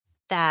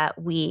that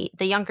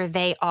the younger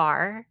they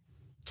are.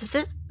 Does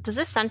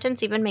this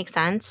sentence even make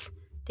sense?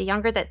 The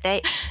younger that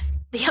they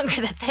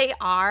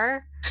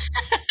are.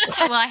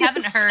 Well, I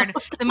haven't heard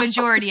the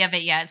majority of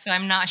it yet, so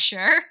I'm not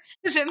sure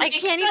if it I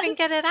makes can't even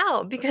get sense. it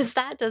out because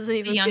that doesn't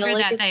even The younger feel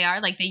like that it's... they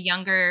are, like the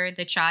younger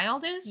the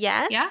child is.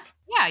 Yes.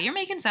 Yeah, you're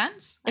making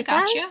sense. I It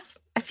got you. does.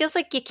 It feels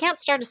like you can't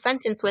start a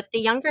sentence with the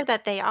younger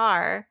that they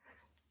are,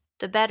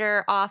 the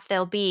better off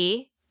they'll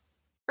be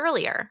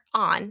earlier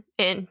on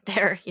in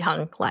their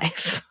young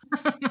life.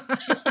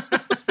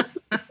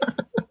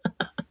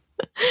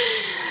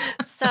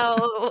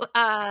 So,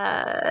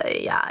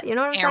 yeah, you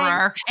know what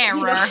I'm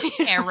saying?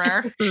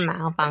 Error.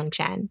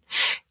 Malfunction.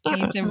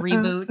 Need to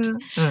reboot.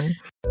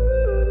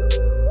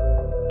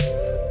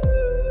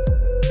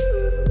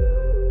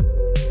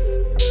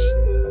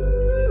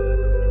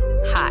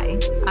 Hi,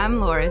 I'm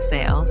Laura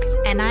Sales.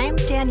 And I'm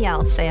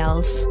Danielle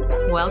Sales.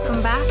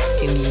 Welcome back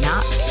to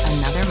Not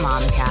Another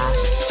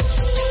Momcast.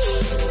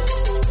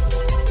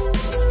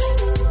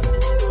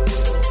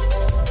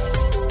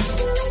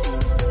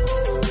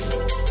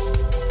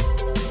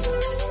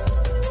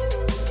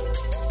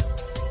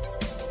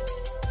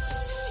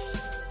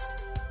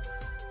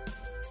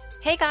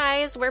 Hey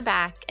guys, we're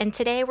back, and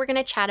today we're going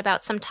to chat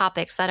about some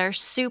topics that are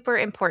super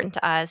important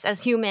to us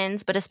as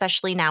humans, but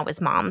especially now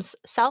as moms: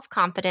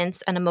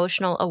 self-confidence and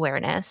emotional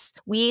awareness.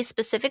 We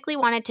specifically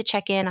wanted to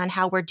check in on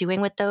how we're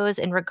doing with those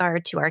in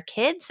regard to our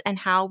kids and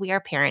how we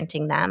are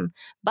parenting them.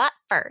 But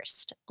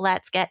first,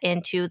 let's get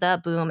into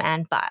the boom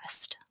and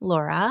bust.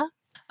 Laura?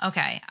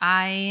 Okay,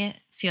 I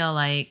feel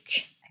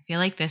like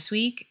this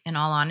week, in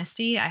all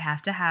honesty, I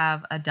have to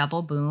have a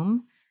double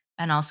boom.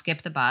 And I'll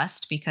skip the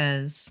bust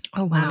because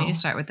let me just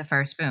start with the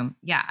first boom.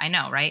 Yeah, I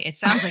know, right? It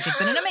sounds like it's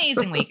been an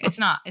amazing week. It's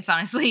not. It's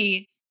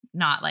honestly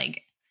not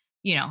like,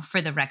 for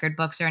the record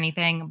books or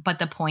anything. But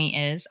the point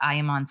is I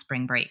am on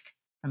spring break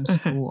from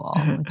school,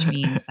 which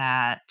means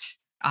that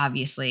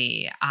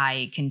obviously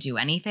I can do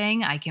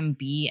anything. I can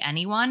be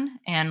anyone.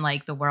 And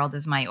like the world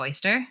is my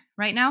oyster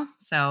right now.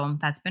 So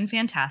that's been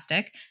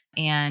fantastic.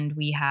 And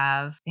we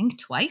have, I think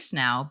twice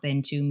now,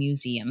 been to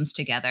museums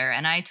together.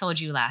 And I told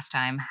you last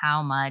time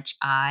how much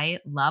I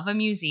love a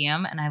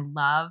museum and I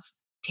love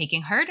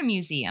taking her to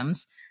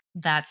museums.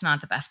 That's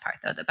not the best part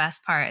though. The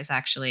best part is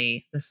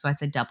actually this. So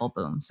it's a double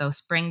boom. So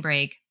spring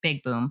break,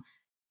 big boom,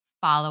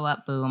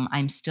 follow-up boom.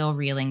 I'm still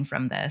reeling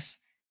from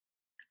this.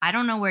 I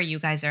don't know where you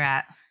guys are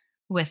at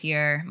with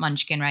your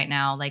munchkin right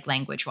now, like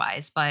language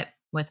wise, but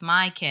with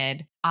my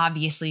kid,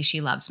 obviously she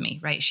loves me,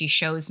 right? She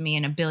shows me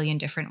in a billion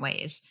different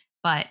ways,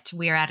 but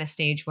we're at a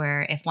stage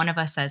where if one of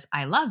us says,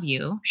 I love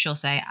you, she'll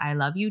say, I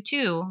love you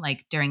too,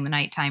 like during the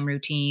nighttime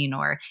routine.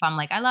 Or if I'm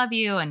like, I love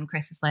you, and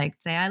Chris is like,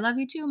 say, I love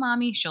you too,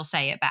 mommy, she'll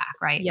say it back,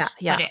 right? Yeah.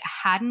 But it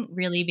hadn't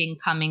really been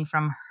coming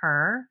from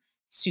her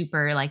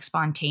super like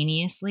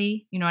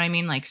spontaneously, you know what I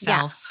mean? Like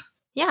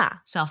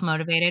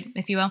self-motivated,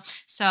 if you will.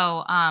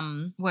 So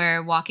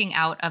we're walking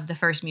out of the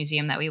first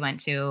museum that we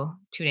went to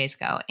 2 days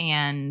ago,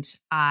 and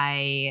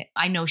I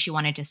know she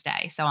wanted to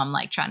stay. So I'm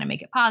like trying to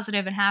make it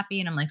positive and happy.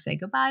 And I'm like, say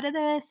goodbye to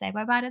this, say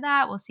bye-bye to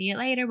that. We'll see you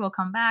later. We'll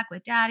come back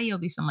with daddy. It'll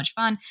be so much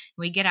fun. And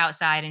we get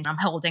outside and I'm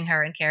holding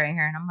her and carrying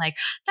her. And I'm like,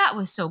 that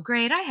was so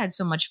great. I had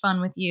so much fun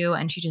with you.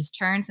 And she just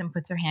turns and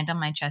puts her hand on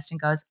my chest and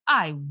goes,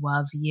 I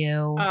love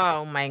you.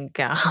 Oh my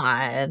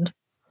God.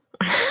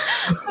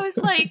 I was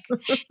like,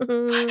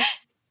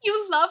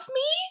 you love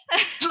me?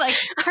 Like,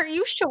 are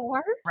you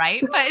sure?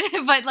 Right.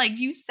 But like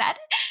you said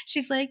it.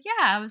 She's like,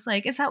 yeah. I was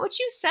like, is that what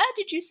you said?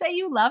 Did you say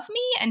you love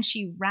me? And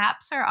she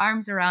wraps her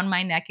arms around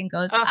my neck and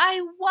goes, I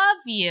love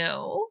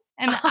you.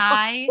 And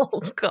I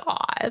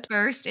God,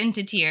 burst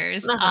into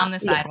tears on the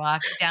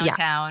sidewalk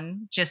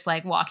downtown, just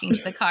like walking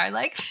to the car,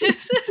 like,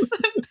 this is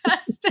the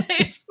best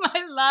day of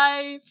my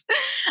life.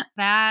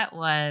 That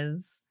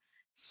was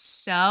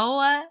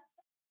so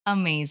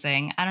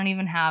amazing. I don't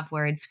even have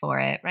words for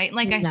it, right?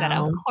 Like I said,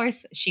 of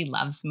course she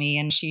loves me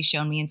and she's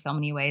shown me in so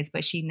many ways,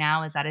 but she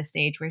now is at a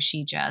stage where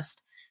she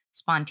just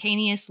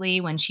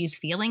spontaneously, when she's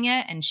feeling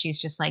it and she's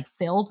just like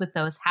filled with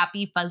those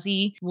happy,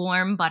 fuzzy,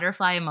 warm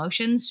butterfly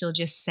emotions, she'll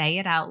just say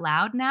it out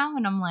loud now.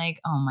 And I'm like,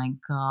 oh my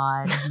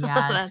God,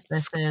 yes,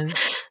 this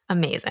is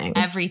amazing.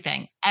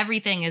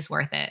 Everything is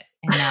worth it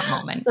in that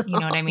moment. You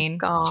know what I mean?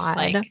 God. Just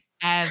like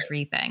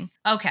everything.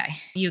 Okay,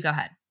 you go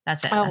ahead.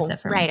 That's it. That's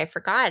it for me. I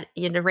forgot.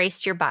 You'd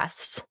erased your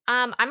busts.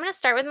 I'm going to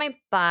start with my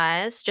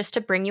buzz just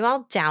to bring you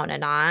all down a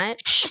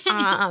notch.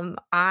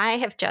 I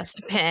have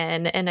just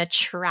been in a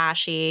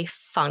trashy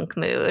funk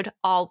mood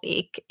all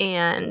week,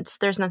 and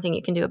there's nothing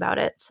you can do about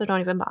it. So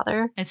don't even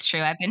bother. It's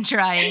true. I've been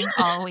trying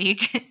all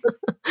week.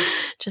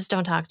 Just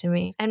don't talk to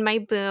me. And my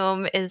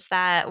boom is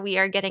that we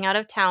are getting out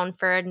of town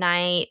for a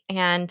night,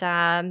 and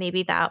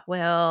maybe that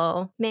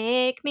will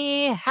make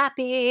me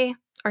happy.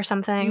 or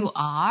something. You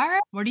are?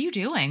 What are you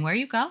doing? Where are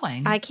you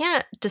going? I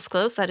can't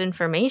disclose that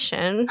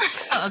information.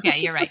 Oh, okay,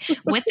 you're right.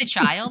 With the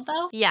child,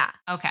 though? Yeah.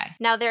 Okay.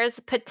 Now, there's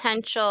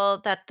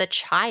potential that the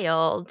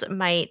child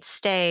might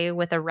stay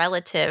with a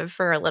relative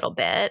for a little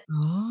bit.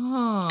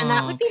 Oh, And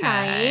that would be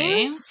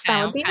okay. nice.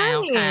 That would be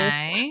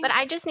nice. But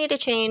I just need a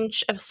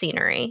change of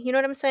scenery. You know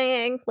what I'm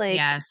saying? Like,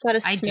 Yes,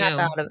 gotta I snap do.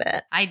 out of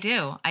it. I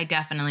do. I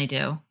definitely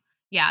do.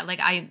 Yeah, like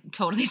I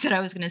totally said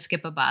I was going to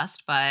skip a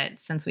bust, but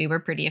since we were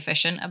pretty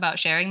efficient about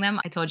sharing them,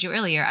 I told you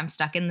earlier, I'm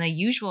stuck in the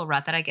usual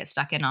rut that I get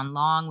stuck in on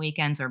long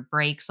weekends or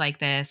breaks like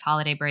this,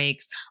 holiday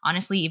breaks,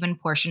 honestly, even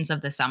portions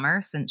of the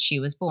summer since she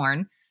was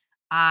born.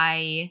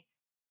 I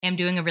am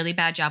doing a really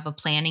bad job of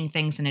planning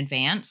things in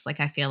advance.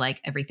 Like I feel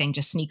like everything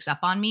just sneaks up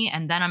on me.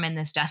 And then I'm in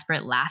this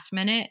desperate last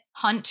minute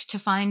hunt to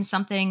find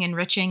something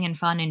enriching and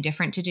fun and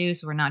different to do.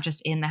 So we're not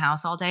just in the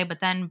house all day. But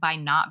then by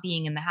not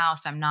being in the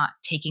house, I'm not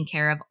taking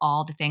care of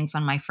all the things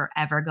on my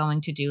forever going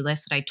to-do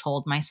list that I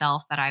told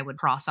myself that I would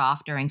cross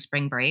off during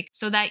spring break.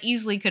 So that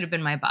easily could have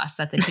been my bust,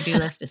 that the to-do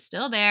list is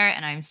still there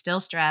and I'm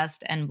still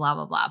stressed and blah,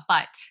 blah, blah.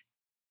 But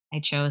I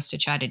chose to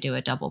try to do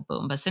a double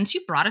boom. But since you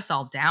brought us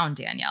all down,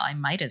 Danielle, I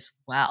might as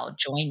well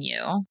join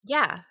you.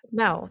 Yeah,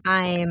 no,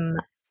 I'm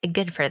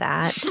good for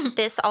that.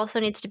 This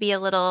also needs to be a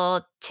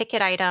little ticket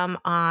item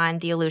on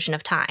the illusion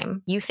of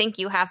time. You think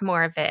you have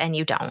more of it and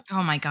you don't.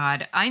 Oh my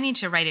God. I need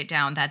to write it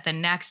down that the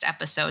next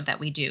episode that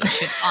we do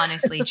should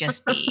honestly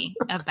just be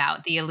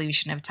about the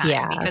illusion of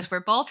time because we're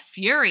both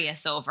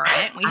furious over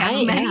it. We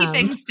have many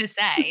things to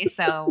say.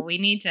 So we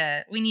need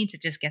to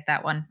just get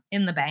that one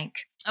in the bank.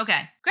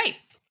 Okay, great.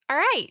 All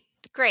right,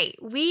 great.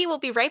 We will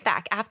be right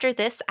back after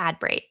this ad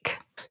break.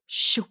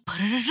 Shoot,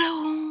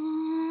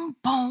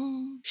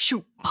 boom,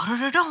 shoot,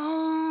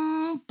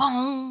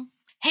 boom.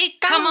 Hey,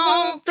 come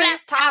on,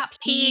 flat top,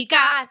 he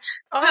got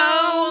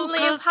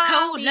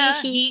Coca-Cola,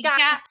 he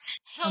got.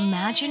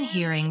 Imagine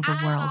hearing the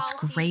world's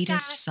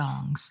greatest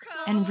songs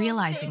and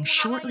realizing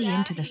shortly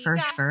into the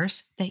first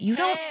verse that you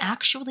don't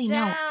actually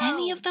know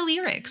any of the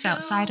lyrics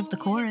outside of the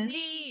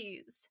chorus.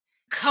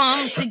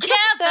 Come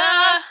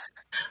together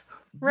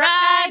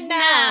right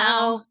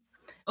now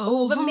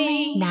over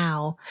me.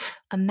 Now,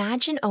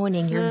 imagine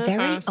owning your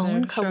very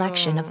own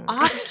collection of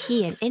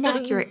off-key and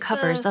inaccurate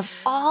covers of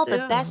all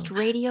the best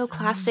radio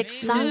classics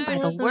sung by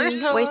the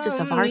worst voices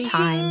of our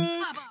time.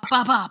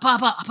 I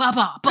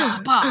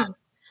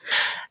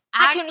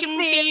can feel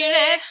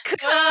it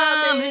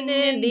coming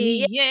in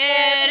the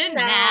air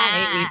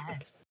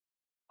tonight.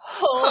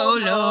 Oh,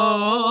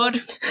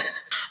 Lord.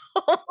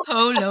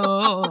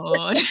 Oh,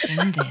 Lord.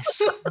 In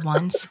this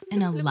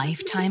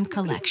once-in-a-lifetime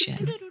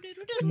collection,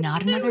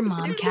 Not Another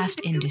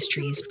Momcast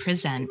Industries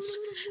presents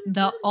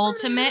the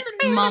Ultimate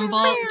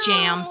Mumble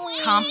Jams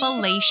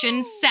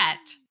compilation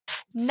set.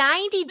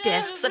 90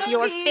 discs of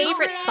your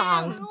favorite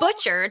songs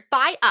butchered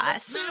by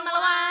us.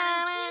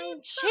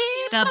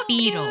 The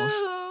Beatles,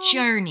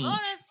 Journey,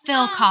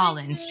 Phil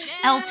Collins,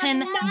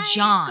 Elton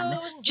John.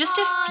 Just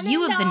a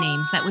few of the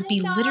names that would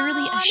be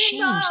literally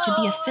ashamed to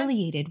be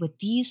affiliated with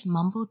these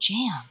mumble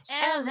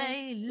jams.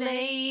 LA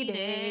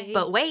lady.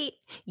 But wait,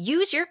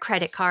 use your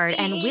credit card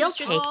and we'll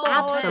take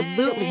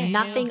absolutely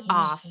nothing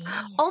off.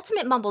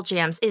 Ultimate Mumble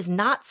Jams is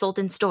not sold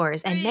in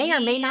stores and may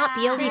or may not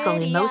be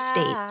illegal in most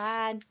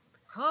states.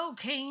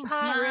 Cocaine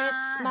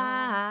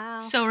smile.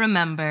 So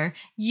remember,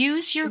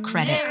 use your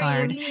credit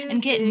card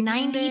and get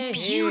 90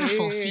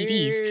 beautiful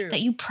CDs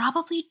that you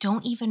probably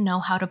don't even know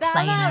how to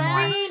play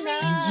anymore.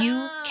 And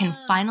you can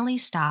finally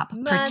stop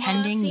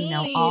pretending you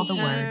know all the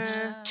words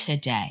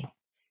today.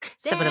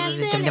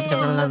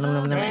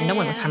 No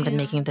one was harmed in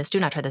making this. Do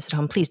not try this at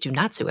home. Please do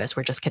not sue us.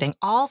 We're just kidding.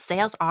 All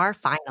sales are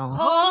final.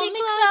 Hold me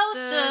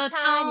closer,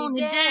 tiny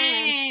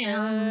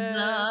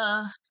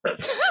dancer.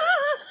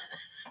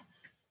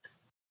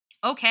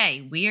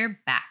 Okay, we're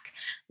back.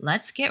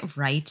 Let's get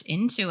right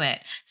into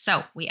it.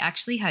 So we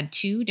actually had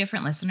 2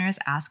 different listeners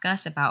ask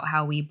us about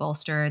how we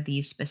bolster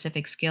these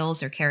specific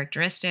skills or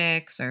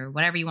characteristics or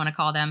whatever you want to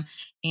call them.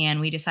 And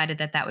we decided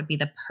that that would be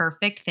the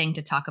perfect thing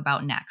to talk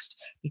about next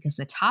because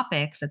the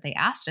topics that they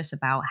asked us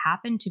about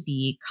happen to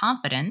be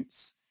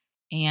confidence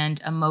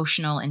and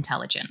emotional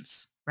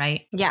intelligence,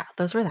 right? Yeah,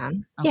 those were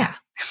them. Okay. Yeah.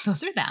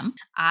 Those are them.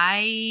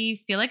 I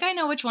feel like I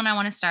know which one I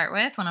want to start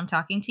with when I'm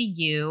talking to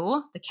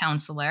you, the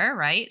counselor,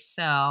 right?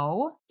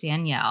 So,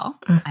 Danielle,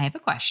 I have a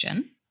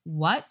question.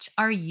 What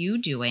are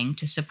you doing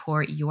to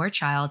support your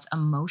child's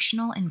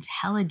emotional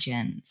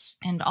intelligence?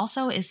 And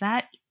also, is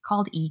that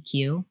called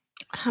EQ?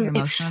 Your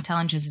emotional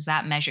intelligence, is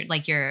that measured?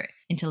 Like your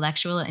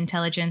intellectual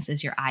intelligence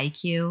is your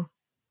IQ?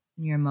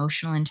 And your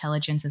emotional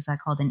intelligence, is that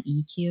called an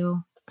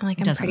EQ? Like,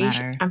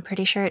 I'm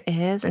pretty sure it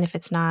is. And if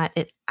it's not,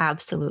 it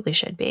absolutely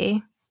should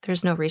be.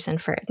 There's no reason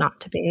for it not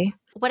to be.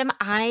 What am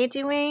I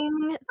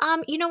doing?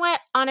 You know what?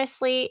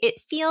 Honestly,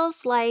 it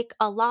feels like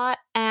a lot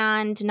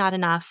and not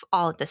enough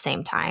all at the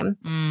same time.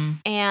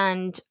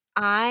 And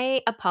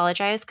I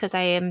apologize because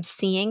I am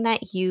seeing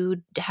that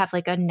you have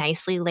like a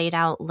nicely laid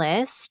out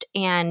list.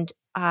 And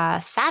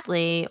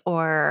sadly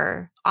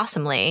or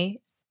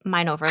awesomely,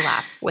 mine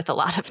overlap with a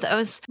lot of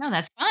those. No,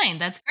 that's fine.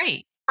 That's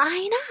great.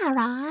 I know,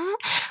 right?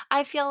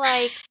 I feel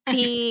like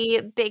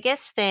the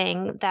biggest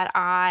thing that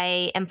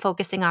I am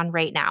focusing on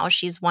right now,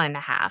 she's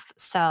 1.5.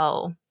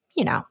 So,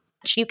 you know,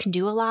 you can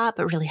do a lot,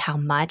 but really how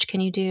much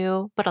can you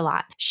do? But a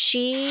lot.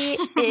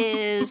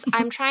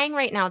 I'm trying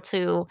right now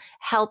to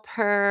help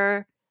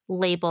her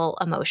label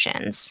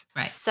emotions.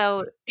 Right.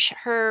 So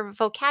her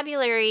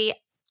vocabulary,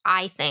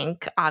 I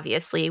think,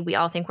 obviously, we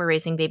all think we're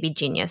raising baby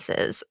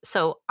geniuses.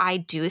 So I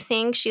do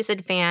think she's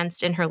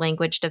advanced in her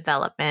language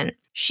development.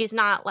 She's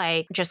not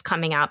like just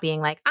coming out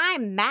being like,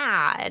 I'm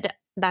mad.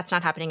 That's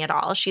not happening at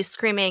all. She's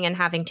screaming and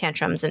having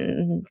tantrums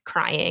and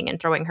crying and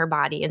throwing her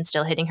body and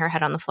still hitting her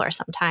head on the floor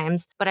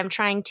sometimes. But I'm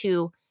trying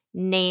to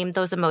name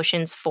those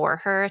emotions for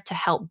her to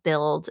help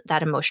build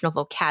that emotional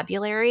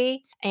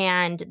vocabulary.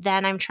 And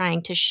then I'm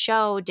trying to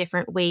show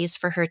different ways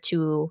for her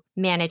to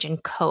manage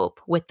and cope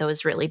with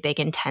those really big,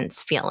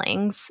 intense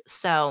feelings.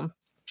 So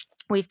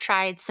we've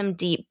tried some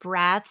deep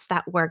breaths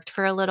that worked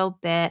for a little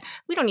bit.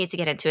 We don't need to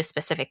get into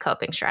specific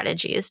coping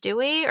strategies, do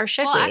we? Or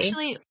should Well, we?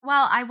 actually,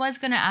 I was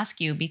going to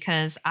ask you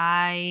because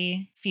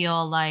I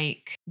feel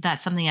like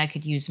that's something I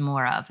could use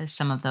more of is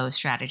some of those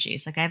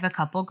strategies. Like I have a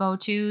couple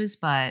go-tos,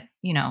 but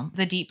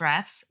the deep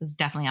breaths is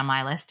definitely on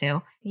my list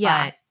too.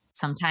 Yeah. But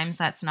sometimes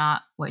that's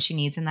not what she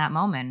needs in that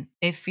moment.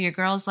 If your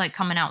girl's like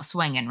coming out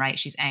swinging, right?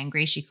 She's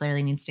angry. She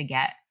clearly needs to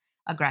get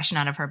aggression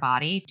out of her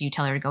body. Do you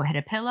tell her to go hit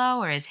a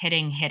pillow or is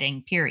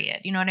hitting,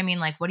 period? You know what I mean?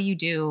 Like, what do you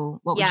do?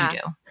 What would you Yeah.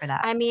 do for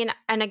that? I mean,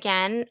 and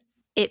again,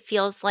 it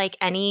feels like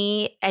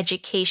any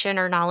education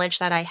or knowledge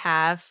that I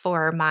have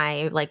for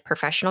my like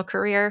professional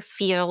career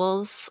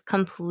feels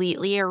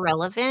completely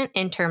irrelevant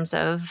in terms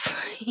of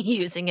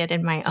using it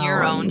in my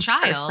Your own own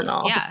child.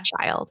 personal Yeah.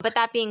 child. But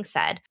that being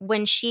said,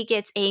 when she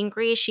gets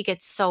angry, she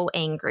gets so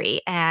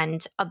angry.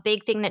 And a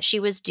big thing that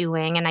she was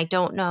doing, and I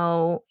don't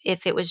know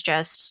if it was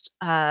just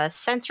a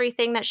sensory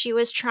thing that she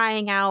was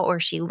trying out or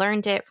she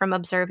learned it from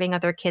observing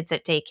other kids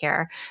at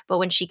daycare, but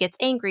when she gets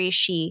angry,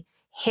 she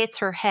hits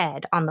her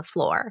head on the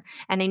floor.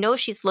 And I know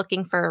she's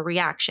looking for a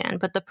reaction,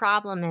 but the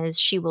problem is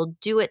she will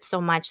do it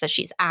so much that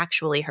she's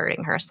actually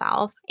hurting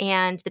herself.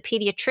 And the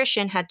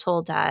pediatrician had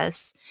told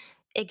us,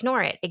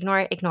 ignore it,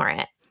 ignore it, ignore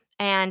it.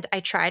 And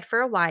I tried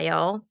for a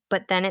while,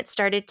 but then it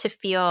started to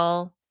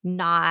feel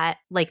not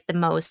like the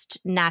most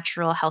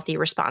natural, healthy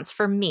response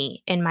for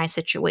me in my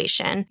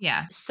situation.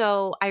 Yeah.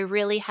 So I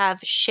really have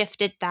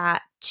shifted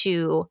that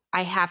to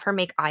I have her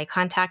make eye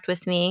contact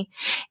with me.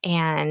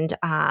 And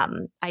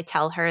I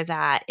tell her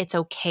that it's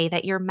okay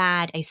that you're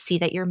mad. I see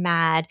that you're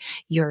mad.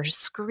 You're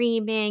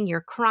screaming, you're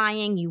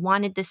crying. You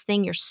wanted this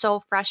thing. You're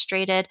so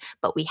frustrated,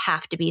 but we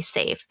have to be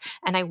safe.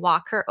 And I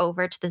walk her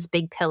over to this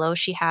big pillow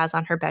she has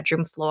on her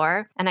bedroom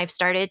floor. And I've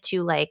started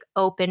to like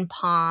open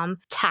palm,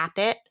 tap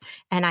it.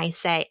 And I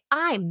say,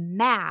 I'm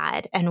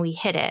mad. And we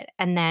hit it.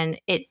 And then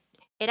it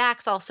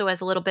acts also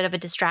as a little bit of a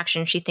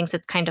distraction. She thinks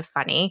it's kind of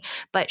funny,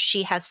 but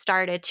she has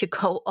started to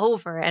go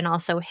over and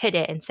also hit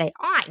it and say,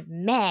 I'm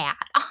mad.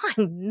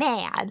 I'm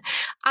mad.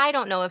 I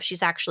don't know if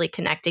she's actually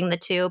connecting the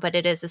two, but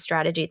it is a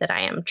strategy that I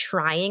am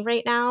trying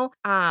right now.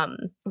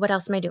 What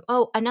else am I doing?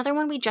 Oh, another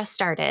one we just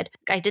started.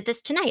 I did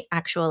this tonight,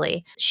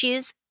 actually.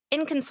 She's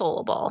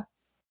inconsolable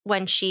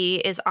when she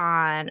is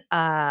on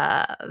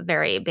a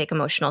very big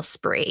emotional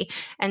spree.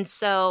 And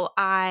so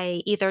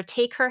I either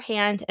take her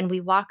hand and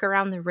we walk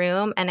around the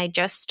room and I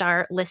just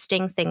start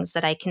listing things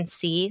that I can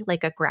see,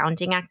 like a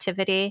grounding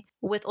activity.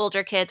 With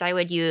older kids, I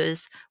would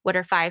use what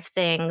are 5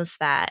 things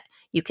that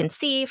you can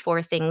see,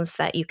 4 things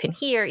that you can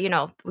hear,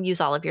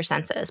 use all of your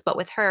senses. But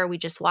with her, we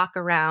just walk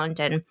around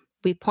and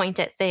we point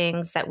at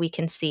things that we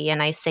can see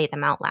and I say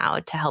them out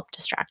loud to help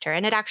distract her.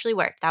 And it actually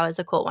worked. That was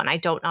a cool one. I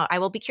don't know. I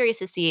will be curious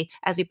to see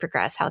as we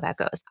progress how that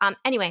goes.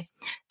 Anyway,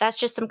 that's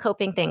just some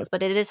coping things,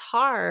 but it is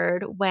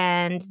hard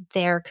when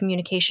their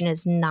communication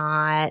is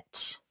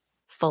not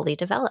fully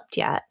developed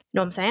yet. Know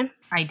what I'm saying?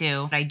 I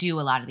do. I do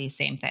a lot of these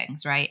same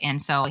things, right?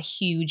 And so a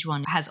huge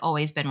one has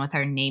always been with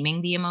her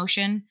naming the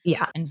emotion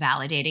and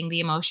validating the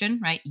emotion,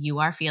 right? You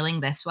are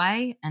feeling this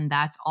way, and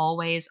that's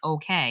always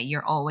okay.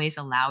 You're always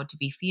allowed to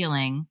be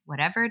feeling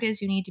whatever it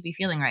is you need to be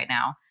feeling right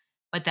now.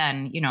 But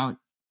then,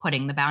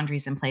 putting the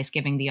boundaries in place,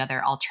 giving the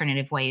other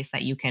alternative ways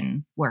that you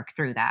can work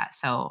through that.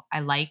 So I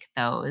like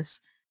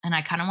those. And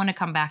I kind of want to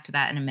come back to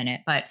that in a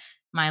minute. But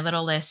my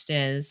little list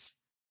is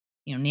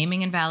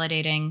naming and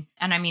validating.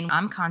 And I mean,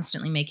 I'm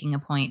constantly making a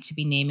point to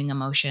be naming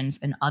emotions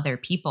in other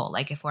people.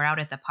 Like if we're out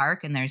at the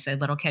park and there's a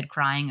little kid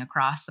crying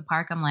across the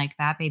park, I'm like,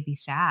 that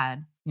baby's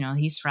sad.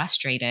 He's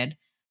frustrated.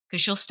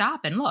 Because she'll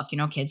stop and look,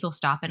 kids will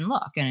stop and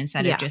look. And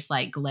instead of just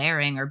like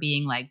glaring or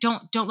being like,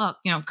 don't look,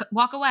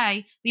 walk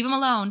away, leave him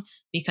alone,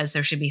 because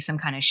there should be some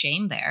kind of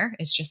shame there.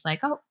 It's just like,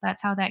 oh,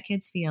 that's how that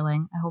kid's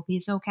feeling. I hope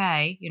he's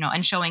okay,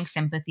 and showing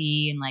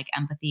sympathy and like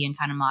empathy and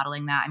kind of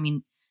modeling that. I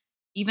mean,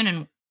 even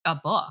in a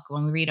book,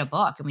 when we read a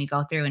book and we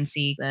go through and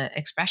see the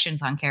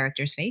expressions on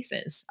characters'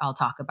 faces, I'll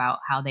talk about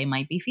how they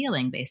might be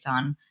feeling based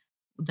on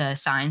the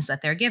signs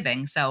that they're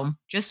giving. So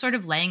just sort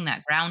of laying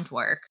that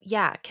groundwork.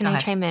 Yeah. Can Go I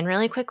ahead. chime in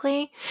really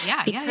quickly?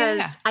 Yeah.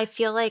 Because I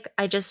feel like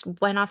I just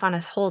went off on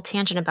a whole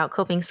tangent about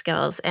coping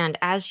skills. And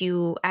as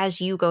you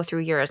go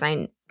through yours,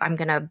 I'm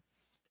gonna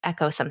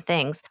echo some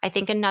things. I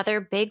think another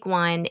big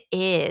one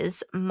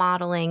is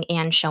modeling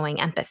and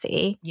showing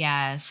empathy.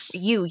 Yes.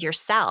 You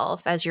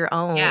yourself as your Yeah.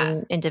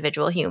 own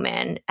individual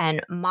human,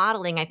 and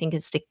modeling, I think,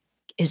 is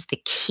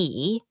the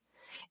key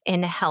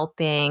in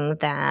helping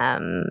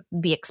them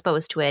be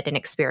exposed to it and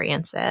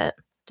experience it.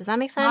 Does that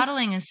make sense?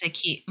 Modeling is the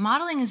key.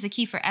 Modeling is the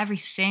key for every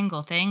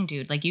single thing,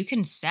 dude. Like you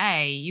can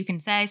say,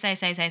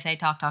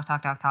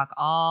 talk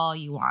all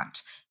you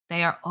want.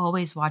 They are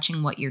always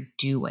watching what you're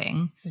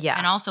doing Yeah.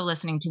 and also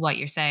listening to what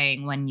you're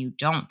saying when you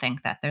don't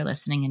think that they're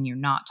listening and you're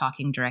not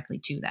talking directly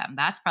to them.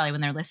 That's probably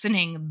when they're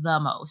listening the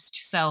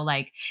most. So,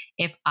 like,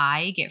 if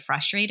I get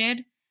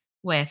frustrated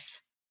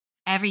with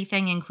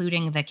everything,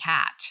 including the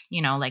cat,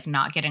 like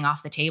not getting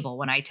off the table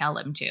when I tell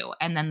him to.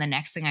 And then the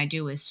next thing I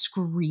do is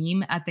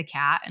scream at the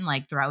cat and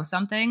like throw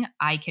something.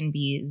 I can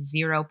be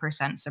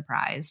 0%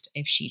 surprised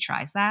if she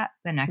tries that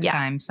the next Yeah.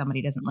 time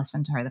somebody doesn't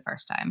listen to her the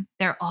first time.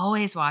 They're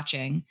always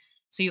watching.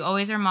 So you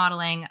always are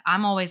modeling.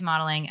 I'm always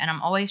modeling. And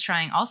I'm always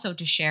trying also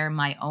to share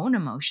my own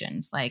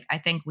emotions. Like I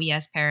think we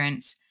as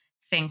parents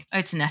think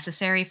it's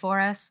necessary for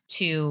us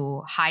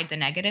to hide the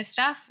negative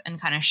stuff and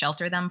kind of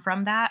shelter them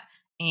from that.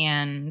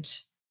 And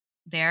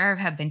there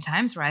have been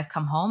times where I've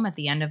come home at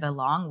the end of a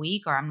long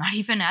week, or I'm not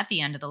even at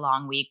the end of the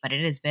long week, but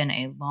it has been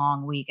a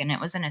long week and it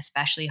was an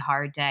especially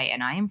hard day.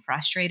 And I am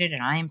frustrated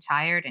and I am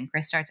tired. And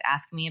Chris starts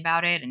asking me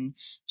about it. And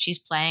she's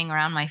playing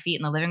around my feet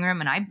in the living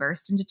room and I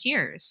burst into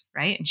tears,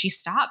 right? And she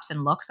stops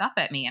and looks up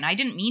at me. And I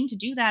didn't mean to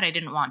do that. I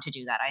didn't want to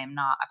do that. I am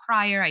not a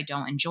crier. I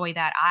don't enjoy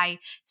that. I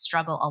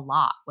struggle a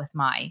lot with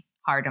my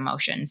hard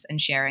emotions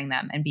and sharing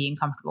them and being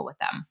comfortable with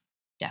them.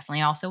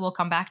 Definitely also will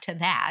come back to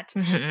that.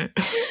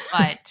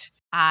 But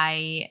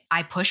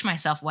I push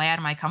myself way out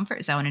of my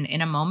comfort zone. And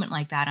in a moment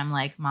like that, I'm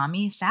like,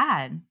 mommy's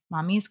sad.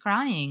 Mommy's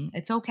crying.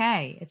 It's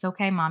okay. It's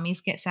okay.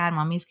 Mommies get sad.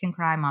 Mommies can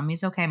cry.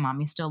 Mommy's okay.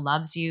 Mommy still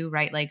loves you,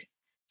 right? Like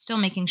still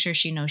making sure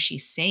she knows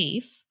she's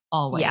safe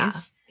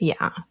always.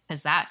 Yeah.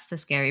 Because that's the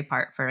scary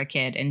part for a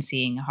kid and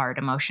seeing a hard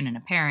emotion in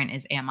a parent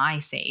is, am I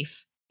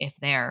safe if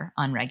they're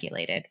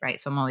unregulated, right?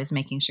 So I'm always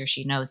making sure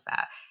she knows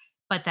that.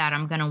 But that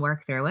I'm going to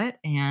work through it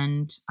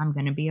and I'm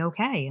going to be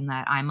okay. And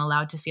that I'm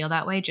allowed to feel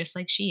that way just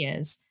like she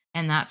is.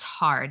 And that's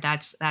hard.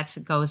 That's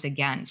goes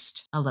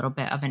against a little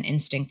bit of an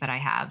instinct that I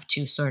have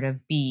to sort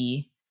of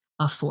be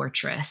a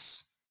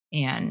fortress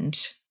and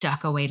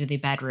duck away to the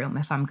bedroom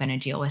if I'm going to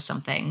deal with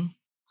something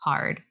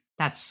hard.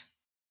 That's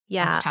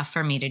tough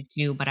for me to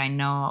do, but I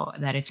know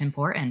that it's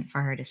important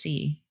for her to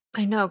see.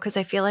 I know, because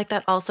I feel like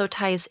that also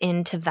ties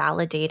into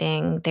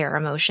validating their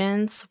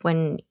emotions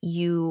when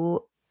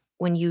you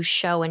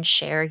show and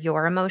share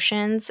your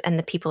emotions and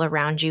the people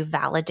around you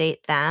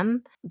validate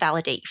them,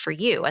 validate for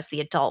you as the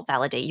adult,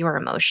 validate your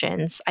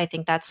emotions. I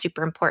think that's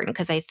super important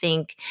because I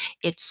think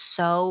it's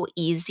so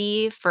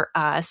easy for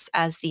us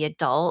as the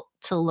adult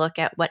to look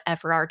at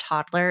whatever our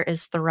toddler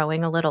is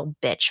throwing a little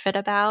bitch fit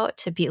about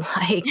to be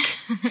like,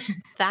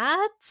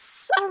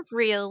 that's a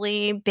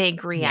really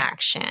big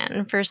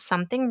reaction for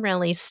something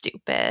really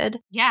stupid.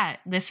 Yeah,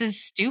 this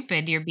is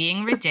stupid. You're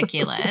being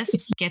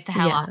ridiculous. Get the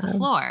hell off the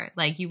floor.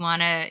 Like you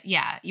want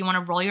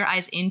to roll your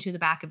eyes into the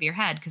back of your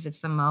head because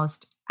it's the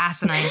most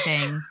asinine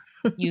thing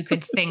you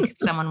could think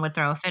someone would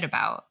throw a fit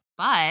about,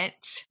 but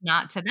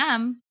not to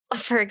them.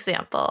 For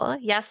example,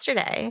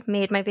 yesterday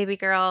made my baby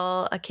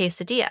girl a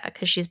quesadilla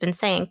because she's been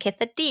saying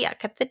quesadilla,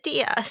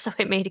 quesadilla. So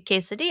I made a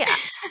quesadilla.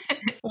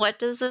 What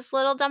does this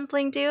little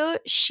dumpling do?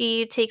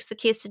 She takes the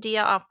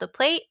quesadilla off the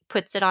plate,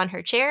 puts it on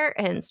her chair,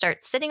 and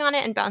starts sitting on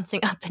it and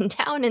bouncing up and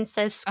down and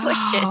says, squish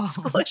it,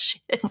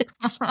 squish it.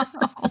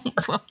 Oh,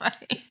 boy.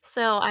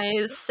 So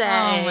I say,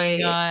 oh my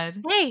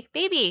God. Hey,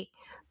 baby,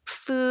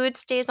 food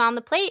stays on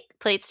the plate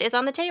stays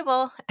on the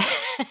table.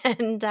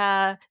 And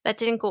that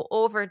didn't go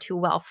over too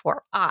well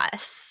for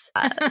us.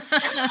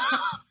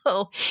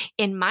 So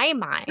in my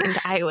mind,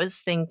 I was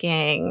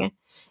thinking,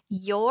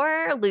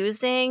 you're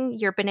losing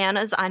your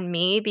bananas on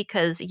me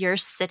because you're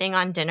sitting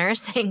on dinner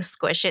saying,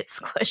 squish it,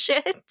 squish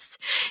it.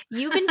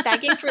 You've been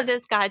begging for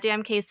this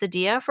goddamn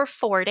quesadilla for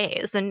 4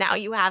 days and now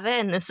you have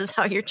it and this is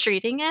how you're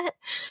treating it?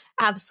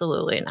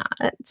 Absolutely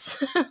not.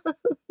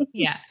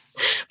 Yeah.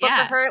 But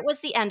for her, it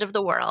was the end of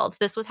the world.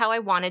 This was how I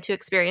wanted to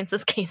experience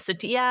this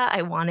quesadilla.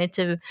 I wanted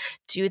to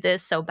do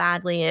this so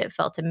badly. It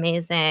felt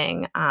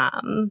amazing.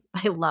 I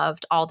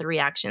loved all the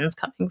reactions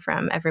coming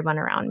from everyone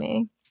around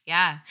me.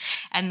 Yeah.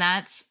 And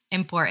that's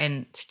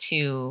important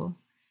to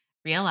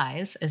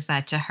realize is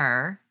that to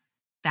her,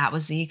 that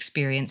was the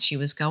experience she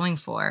was going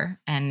for.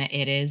 And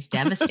it is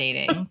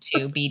devastating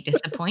to be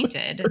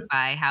disappointed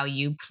by how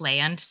you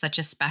planned such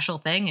a special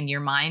thing in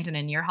your mind and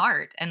in your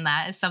heart. And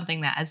that is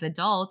something that as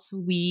adults,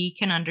 we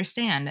can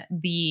understand.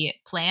 The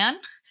plan,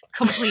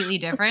 completely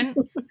different.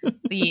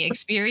 The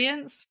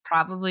experience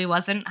probably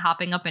wasn't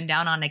hopping up and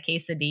down on a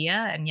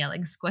quesadilla and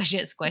yelling, squish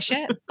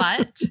it,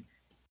 but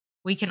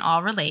we can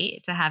all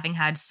relate to having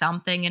had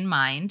something in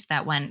mind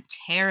that went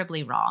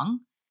terribly wrong.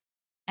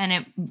 And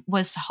it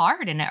was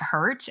hard and it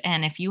hurt.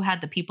 And if you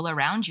had the people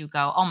around you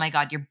go, oh my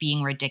God, you're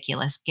being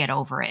ridiculous, get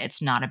over it,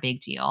 it's not a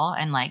big deal,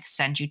 and like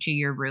send you to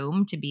your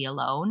room to be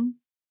alone,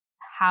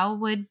 how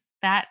would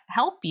that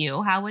help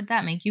you? How would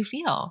that make you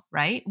feel?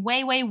 Right?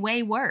 Way, way,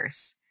 way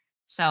worse.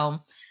 So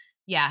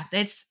yeah,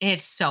 it's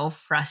so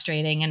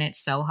frustrating and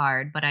it's so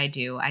hard, but I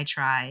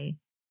try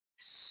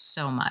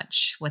so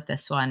much with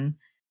this one.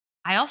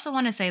 I also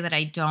want to say that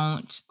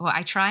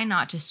I try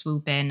not to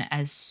swoop in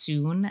as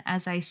soon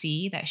as I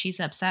see that she's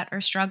upset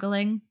or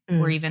struggling,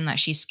 or Mm. even that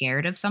she's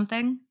scared of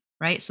something,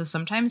 right? So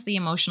sometimes the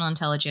emotional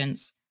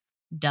intelligence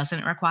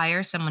doesn't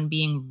require someone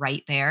being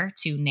right there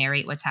to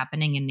narrate what's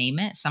happening and name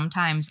it.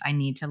 Sometimes I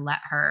need to let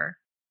her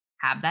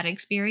have that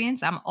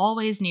experience. I'm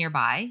always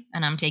nearby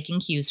and I'm taking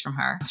cues from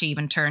her. She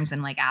even turns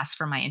and like asks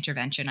for my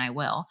intervention, I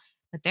will.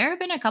 But there have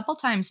been a couple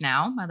times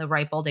now, by the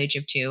ripe old age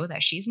of 2,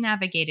 that she's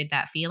navigated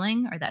that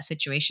feeling or that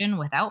situation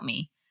without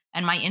me.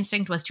 And my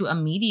instinct was to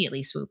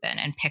immediately swoop in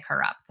and pick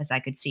her up because I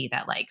could see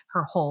that like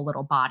her whole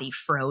little body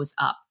froze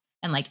up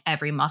and like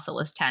every muscle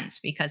is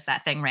tense because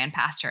that thing ran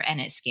past her and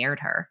it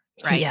scared her.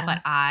 Right. Yeah.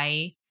 But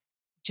I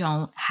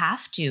don't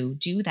have to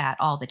do that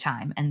all the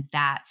time. And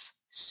that's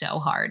so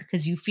hard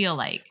because you feel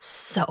like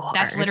So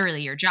that's hard.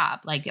 literally your job.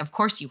 Like, of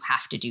course, you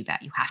have to do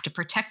that. You have to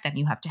protect them.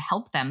 You have to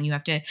help them. You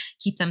have to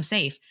keep them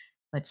safe.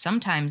 But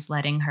sometimes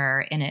letting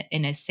her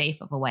in as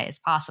safe of a way as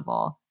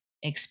possible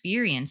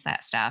experience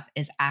that stuff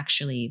is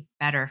actually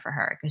better for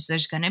her because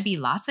there's going to be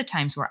lots of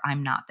times where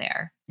I'm not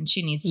there and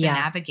she needs to Yeah.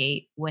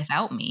 navigate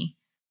without me.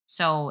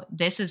 So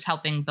this is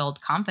helping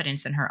build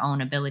confidence in her own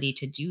ability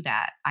to do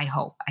that. I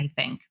hope, I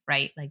think,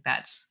 right? Like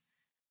that's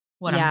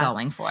what I'm Yeah.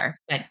 going for.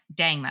 But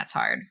dang, that's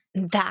hard.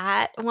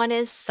 That one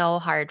is so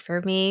hard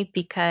for me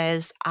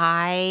because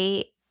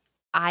I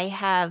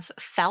have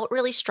felt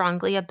really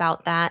strongly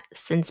about that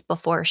since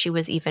before she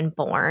was even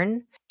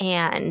born.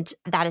 And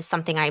that is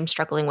something I'm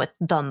struggling with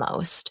the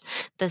most.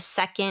 The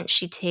second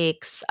she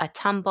takes a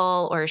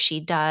tumble or she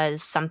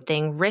does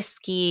something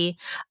risky,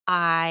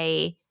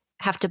 I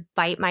have to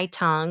bite my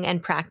tongue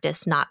and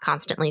practice not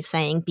constantly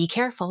saying, be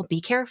careful,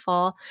 be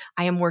careful.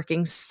 I am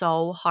working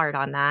so hard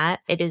on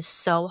that. It is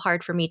so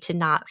hard for me to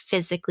not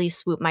physically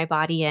swoop my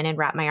body in and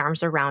wrap my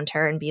arms around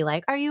her and be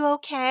like, are you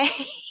okay?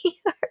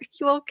 Are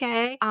you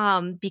okay?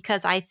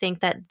 Because I think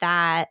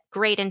that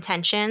great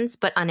intentions,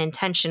 but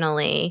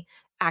unintentionally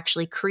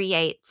actually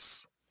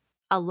creates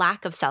a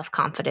lack of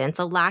self-confidence,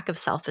 a lack of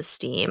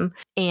self-esteem,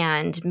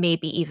 and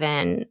maybe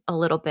even a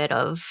little bit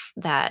of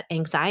that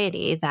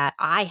anxiety that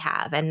I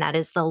have. And that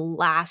is the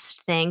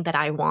last thing that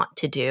I want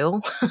to do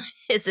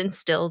is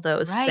instill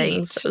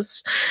Right.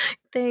 those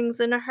things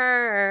in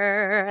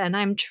her. And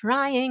I'm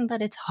trying,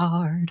 but it's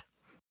hard.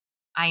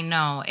 I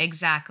know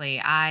exactly.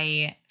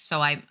 I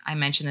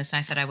mentioned this and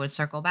I said I would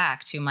circle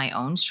back to my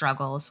own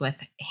struggles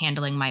with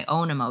handling my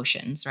own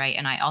emotions, right?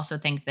 And I also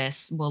think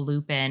this will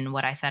loop in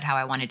what I said how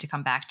I wanted to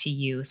come back to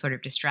you sort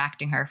of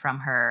distracting her from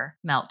her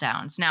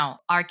meltdowns. Now,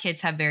 our kids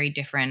have very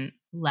different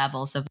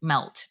levels of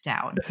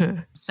meltdown.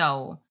 Mhm.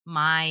 So,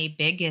 my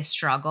biggest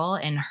struggle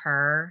in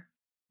her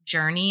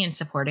journey and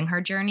supporting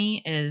her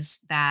journey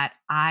is that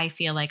I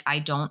feel like I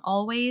don't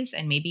always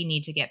and maybe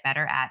need to get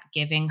better at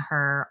giving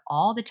her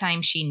all the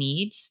time she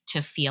needs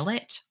to feel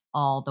it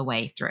all the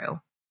way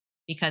through.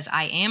 Because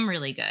I am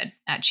really good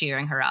at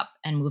cheering her up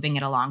and moving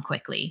it along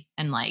quickly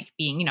and like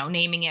being,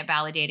 naming it,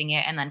 validating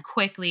it, and then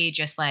quickly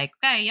just like,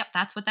 okay, yep,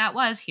 that's what that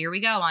was. Here we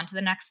go on to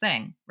the next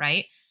thing.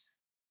 Right.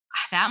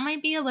 That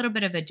might be a little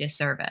bit of a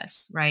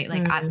disservice, right?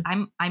 Like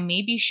Mm, I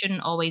maybe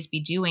shouldn't always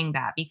be doing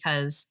that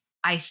because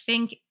I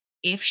think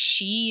if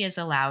she is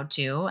allowed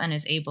to and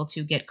is able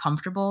to get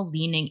comfortable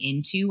leaning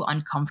into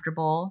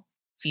uncomfortable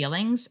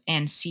feelings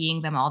and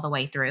seeing them all the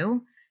way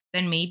through,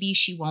 then maybe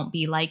she won't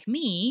be like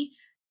me,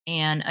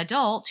 an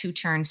adult who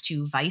turns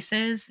to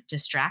vices,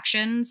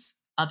 distractions,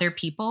 other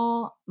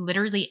people,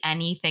 literally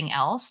anything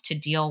else to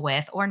deal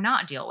with or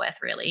not deal with,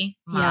 really,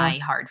 yeah. my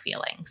hard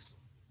feelings.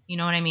 You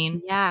know what I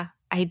mean? Yeah,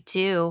 I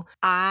do.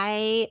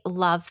 I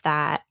love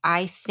that.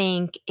 I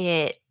think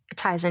it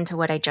ties into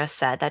what I just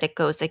said, that it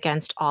goes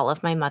against all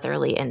of my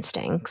motherly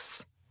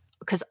instincts.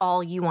 Because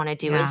all you want to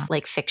do is Yeah.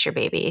 like fix your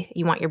baby.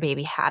 You want your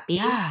baby happy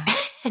Yeah.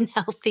 and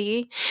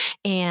healthy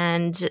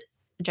and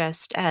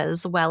just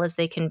as well as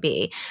they can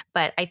be.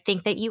 But I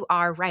think that you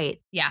are right.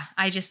 Yeah.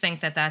 I just think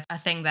that that's a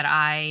thing that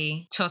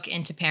I took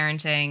into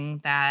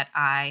parenting that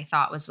I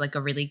thought was like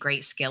a really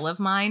great skill of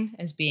mine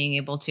is being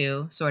able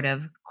to sort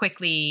of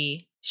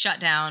quickly shut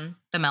down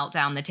the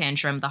meltdown, the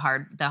tantrum, the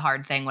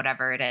hard thing,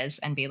 whatever it is,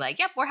 and be like,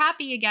 yep, we're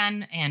happy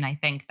again. And I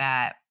think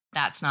that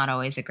that's not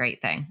always a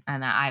great thing.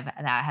 And that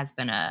has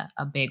been a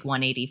big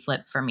 180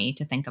 flip for me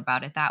to think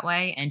about it that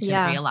way and to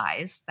Yeah.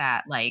 realize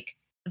that like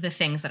the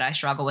things that I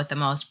struggle with the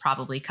most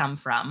probably come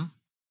from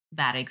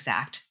that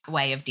exact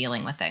way of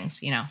dealing with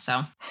things.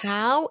 So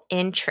How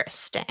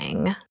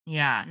interesting.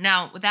 yeah.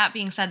 Now, with that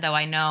being said, though,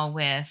 I know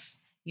with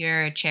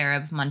your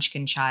cherub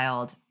munchkin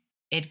child,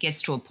 it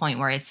gets to a point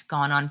where it's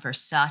gone on for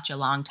such a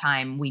long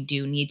time, we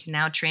do need to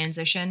now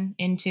transition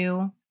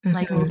into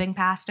like Mm-hmm. moving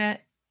past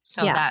it.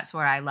 So Yeah. that's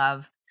where I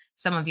love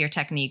some of your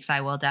techniques.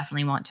 I will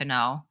definitely want to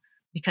know,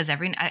 because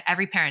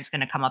every parent's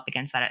going to come up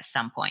against that at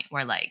some point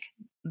where like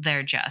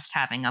they're just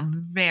having a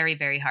very,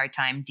 very hard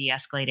time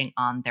de-escalating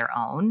on their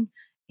own.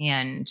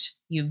 And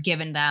you've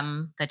given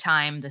them the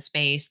time, the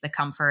space, the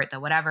comfort, the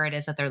whatever it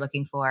is that they're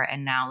looking for.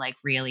 And now, like,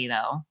 really,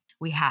 though,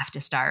 we have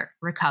to start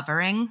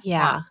recovering. Well,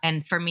 Yeah.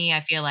 and for me, I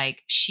feel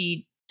like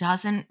she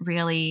doesn't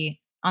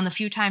really, on the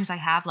few times I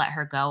have let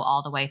her go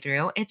all the way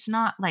through, it's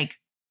not like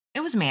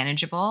it was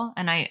manageable.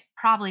 And I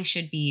probably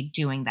should be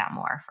doing that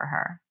more for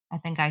her. I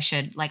think I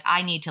should, like,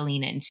 I need to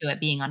lean into it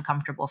being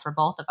uncomfortable for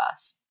both of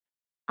us.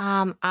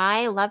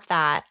 I love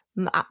that.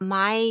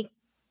 My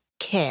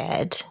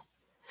kid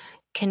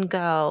can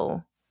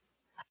go,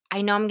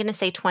 I know I'm going to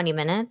say 20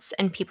 minutes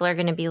and people are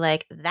going to be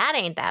like, that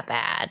ain't that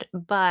bad.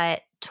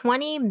 But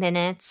 20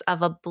 minutes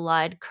of a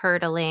blood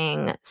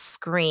curdling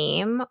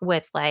scream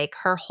with like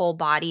her whole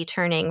body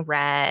turning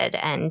red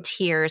and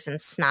tears and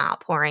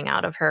snot pouring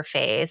out of her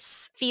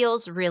face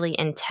feels really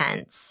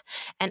intense.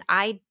 And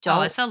I Oh,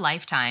 don't, it's a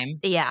lifetime.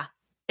 yeah,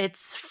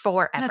 it's That's a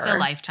forever.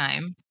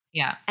 lifetime.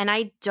 Yeah. And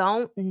I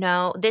don't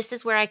know, this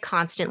is where I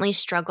constantly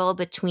struggle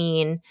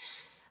between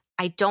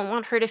I don't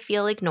want her to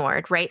feel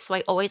ignored, right? So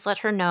I always let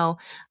her know,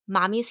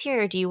 mommy's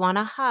here. Do you want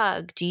a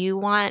hug? Do you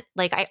want,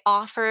 like, I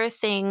offer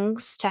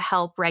things to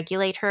help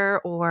regulate her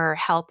or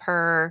help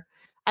her,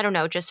 I don't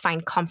know, just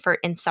find comfort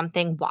in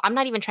something. Well, I'm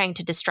not even trying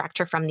to distract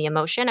her from the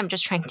emotion. I'm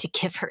just trying to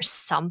give her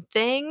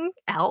something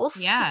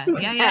else Yeah.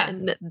 Yeah. Yeah.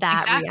 than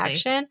that Exactly.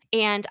 reaction.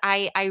 And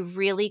I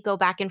really go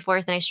back and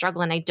forth and I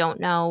struggle and I don't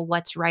know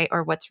what's right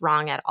or what's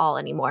wrong at all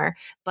anymore.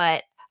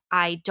 But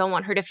I don't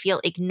want her to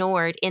feel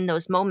ignored in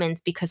those moments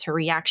because her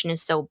reaction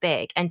is so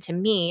big. And to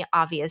me,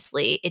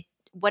 obviously, it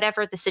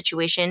whatever the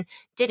situation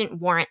didn't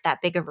warrant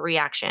that big of a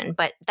reaction,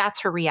 but that's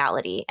her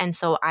reality. And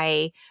so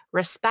I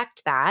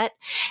respect that.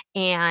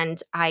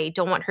 And I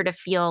don't want her to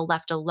feel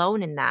left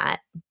alone in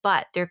that.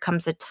 But there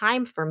comes a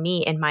time for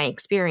me in my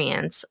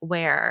experience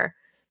where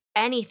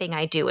anything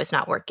I do is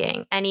not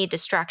working. Any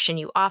distraction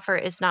you offer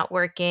is not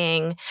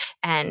working.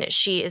 And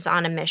she is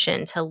on a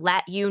mission to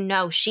let you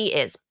know she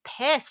is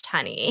pissed,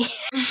 honey.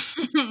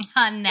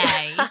 Honey.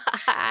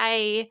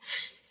 I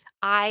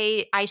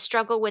I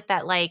struggle with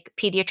that, like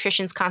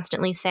pediatricians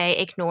constantly say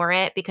ignore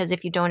it because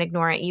if you don't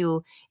ignore it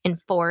you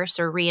enforce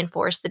or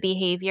reinforce the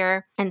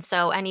behavior. And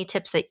so any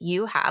tips that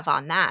you have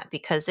on that,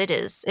 because it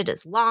is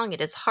long,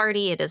 it is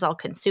hardy, it is all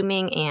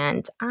consuming,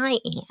 and I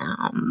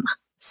am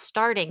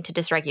starting to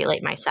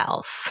dysregulate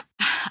myself.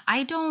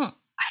 I don't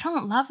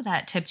love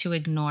that tip to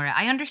ignore it.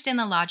 I understand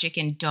the logic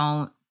and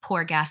don't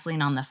pour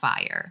gasoline on the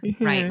fire,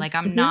 right? Mhm. Like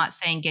I'm Mhm. not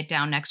saying get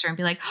down next to her and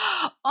be like,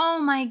 "Oh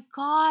my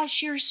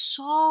gosh, you're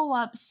so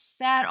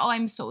upset. Oh,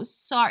 I'm so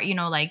sorry."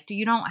 Like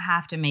you don't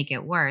have to make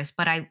it worse,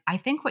 but I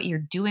think what you're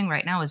doing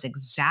right now is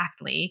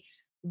exactly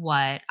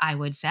what I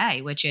would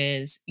say, which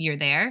is you're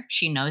there,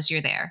 she knows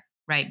you're there.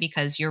 Right.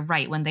 Because you're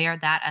right. When they are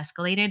that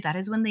escalated, that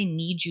is when they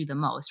need you the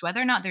most,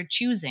 whether or not they're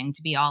choosing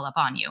to be all up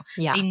on you.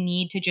 Yeah. They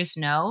need to just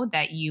know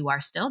that you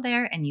are still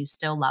there and you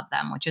still love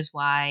them, which is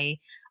why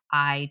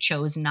I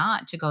chose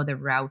not to go the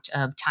route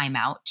of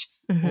timeout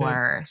Mhm.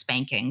 or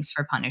spankings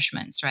for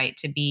punishments, right?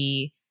 To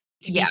be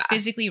Yeah.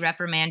 physically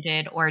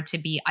reprimanded or to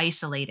be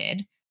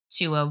isolated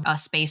to a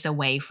space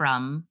away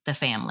from the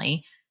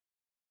family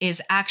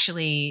is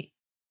actually,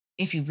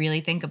 if you really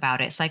think about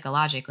it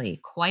psychologically,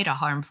 quite a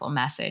harmful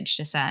message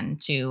to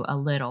send to a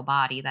little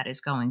body that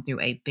is going through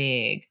a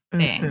big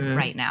thing Mhm.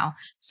 right now.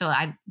 So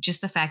I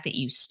just the fact that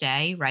you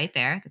stay right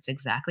there, that's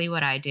exactly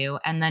what I do.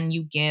 And then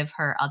you give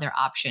her other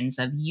options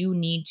of you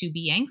need to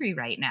be angry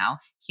right now.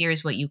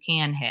 Here's what you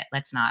can hit.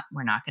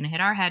 We're not going to hit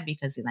our head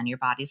because then your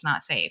body's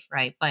not safe.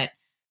 Right. But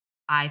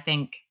I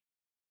think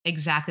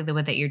exactly the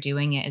way that you're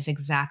doing it is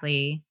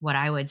exactly what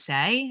I would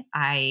say.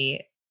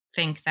 I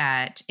think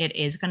that it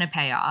is going to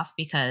pay off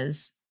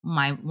because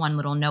my one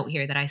little note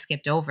here that I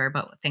skipped over,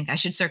 but think I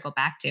should circle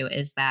back to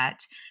is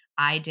that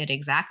I did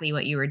exactly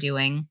what you were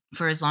doing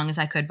for as long as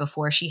I could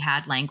before she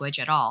had language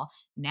at all.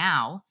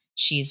 Now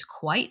she's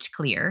quite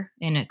clear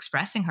in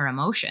expressing her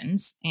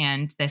emotions.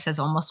 And this has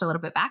almost a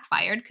little bit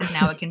backfired because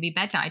now it can be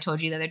bedtime. I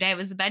told you the other day it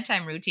was the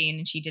bedtime routine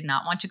and she did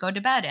not want to go to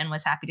bed and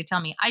was happy to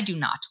tell me, I do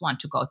not want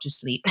to go to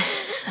sleep.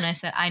 And I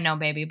said, I know,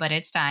 baby, but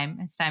it's time.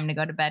 It's time to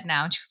go to bed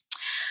now. And she goes,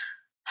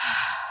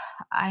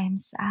 I'm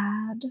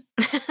sad.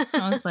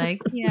 I was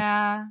like,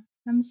 yeah,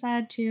 I'm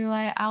sad too.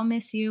 I'll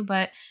miss you,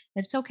 but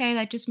it's okay.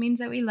 That just means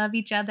that we love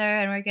each other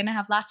and we're going to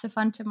have lots of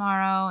fun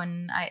tomorrow.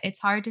 And it's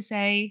hard to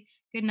say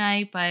good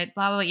night, but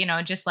blah,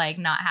 blah, just like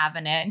not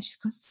having it. And she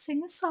goes,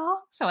 sing a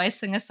song. So I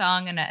sing a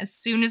song. And as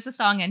soon as the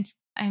song ends,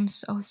 I'm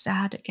so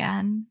sad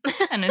again.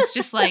 And it's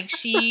just like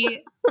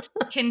she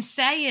can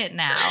say it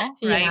now,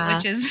 right? Yeah.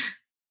 Which is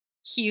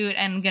cute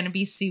and going to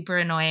be super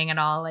annoying at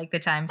all. Like the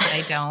times that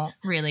I don't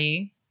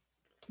really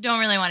don't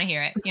really want to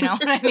hear it. You know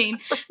what I mean?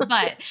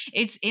 But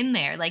it's in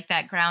there. Like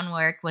that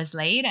groundwork was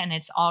laid and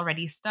it's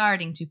already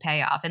starting to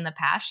pay off. In the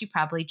past, she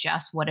probably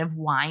just would have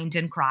whined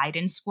and cried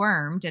and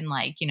squirmed and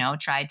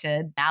tried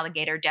to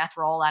alligator death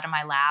roll out of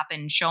my lap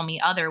and show me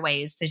other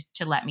ways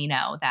to let me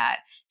know that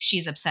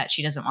she's upset.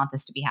 She doesn't want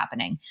this to be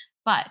happening.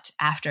 But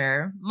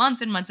after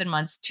months and months and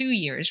months, 2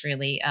 years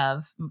really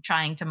of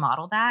trying to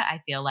model that,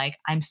 I feel like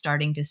I'm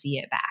starting to see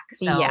it back.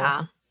 So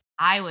Yeah.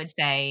 I would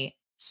say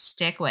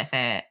stick with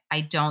it. I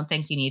don't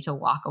think you need to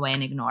walk away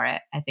and ignore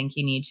it. I think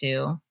you need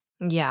to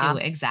do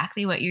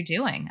exactly what you're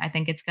doing. I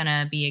think it's going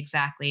to be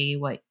exactly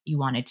what you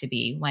want it to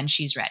be when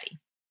she's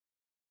ready.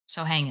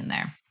 So hang in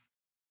there.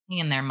 Hang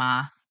in there,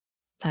 Ma.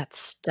 That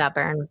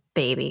stubborn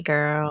baby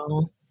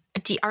girl.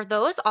 Are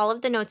those all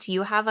of the notes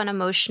you have on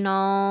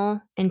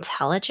emotional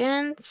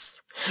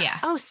intelligence? Yeah.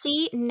 Oh,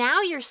 see,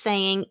 now you're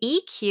saying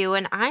EQ,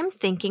 and I'm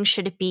thinking,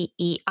 should it be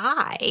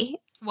EI?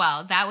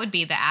 Well, that would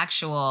be the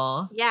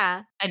actual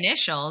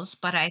initials,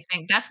 but I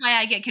think that's why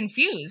I get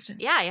confused.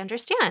 Yeah, I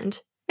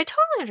understand. I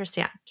totally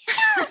understand.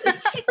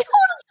 Yes, I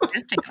totally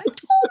understand. I totally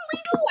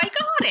do. I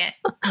got it.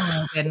 Oh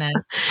my goodness.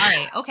 All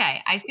right.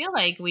 Okay. I feel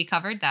like we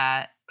covered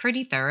that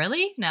pretty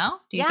thoroughly. No?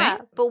 Do you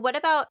think? But what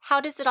about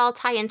how does it all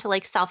tie into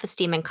like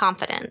self-esteem and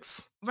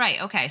confidence?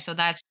 Right. Okay. So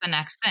that's the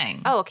next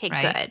thing. Oh, okay,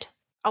 right? Good.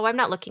 Oh, I'm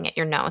not looking at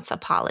your notes.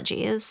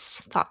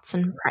 Apologies. Thoughts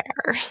and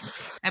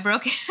prayers. I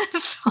broke it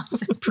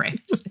thoughts and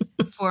prayers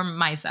for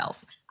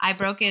myself. I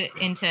broke it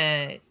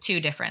into two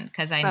different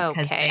because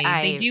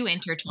they do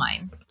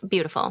intertwine.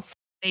 Beautiful.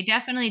 They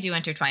definitely do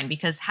intertwine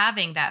because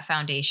having that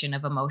foundation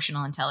of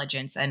emotional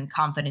intelligence and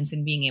confidence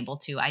in being able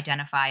to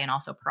identify and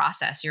also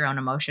process your own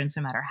emotions,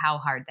 no matter how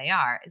hard they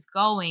are, is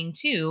going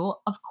to,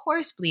 of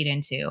course, bleed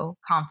into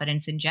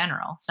confidence in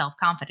general,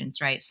 self-confidence,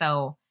 right?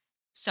 So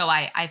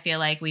I feel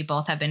like we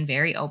both have been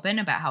very open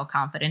about how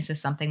confidence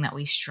is something that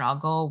we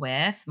struggle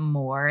with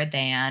more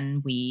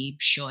than we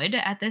should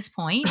at this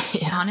point,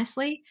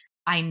 honestly.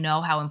 I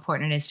know how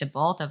important it is to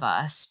both of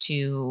us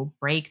to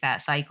break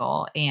that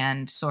cycle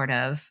and sort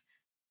of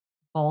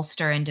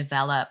bolster and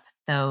develop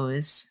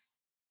those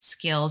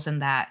skills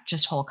and that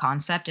just whole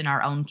concept in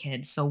our own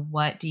kids. So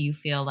what do you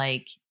feel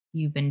like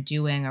you've been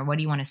doing, or what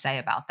do you want to say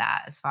about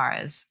that as far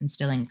as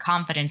instilling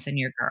confidence in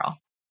your girl?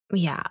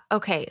 Yeah.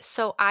 Okay.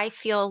 So I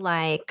feel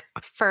like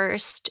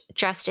first,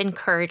 just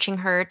encouraging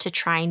her to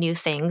try new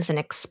things and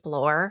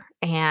explore.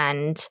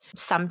 And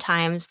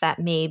sometimes that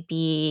may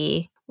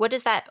be, what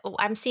is that?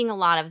 I'm seeing a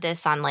lot of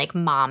this on like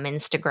mom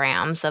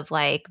Instagrams of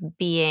like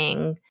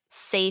being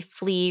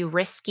safely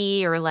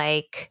risky or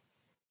like,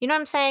 you know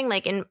what I'm saying?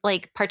 Like in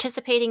like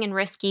participating in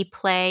risky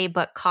play,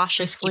 but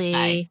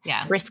cautiously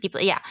risky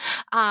play. Yeah.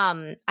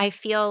 I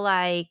feel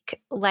like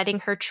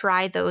letting her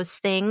try those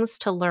things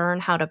to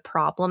learn how to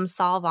problem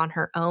solve on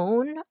her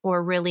own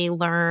or really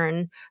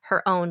learn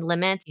her own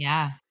limits.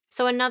 Yeah.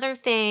 So another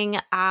thing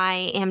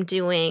I am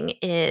doing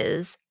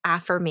is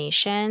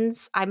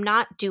affirmations. I'm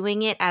not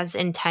doing it as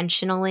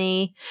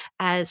intentionally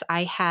as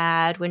I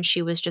had when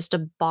she was just a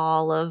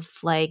ball of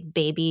like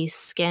baby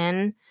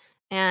skin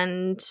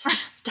and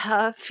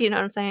stuff. You know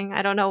what I'm saying?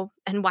 I don't know.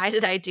 And why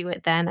did I do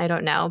it then? I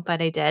don't know,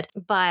 but I did.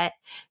 But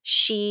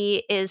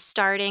she is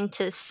starting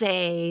to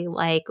say,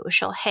 like,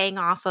 she'll hang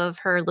off of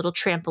her little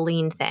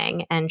trampoline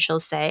thing and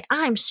she'll say,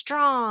 I'm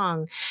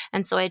strong.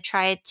 And so I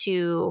try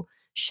to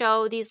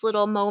show these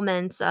little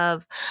moments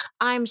of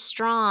I'm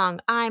strong,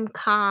 I'm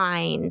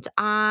kind,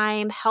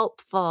 I'm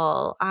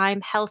helpful, I'm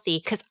healthy.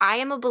 Because I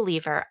am a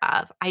believer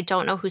of, I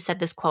don't know who said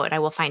this quote, I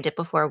will find it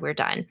before we're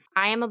done.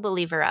 I am a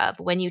believer of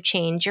when you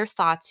change your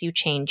thoughts, you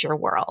change your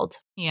world.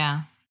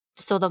 Yeah.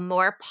 So the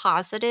more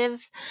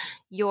positive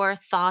your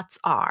thoughts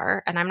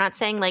are, and I'm not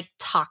saying like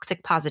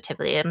toxic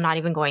positivity, I'm not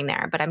even going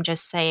there, but I'm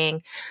just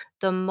saying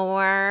the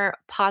more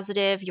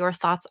positive your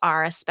thoughts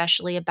are,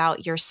 especially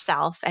about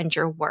yourself and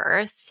your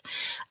worth,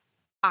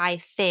 I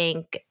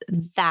think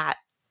that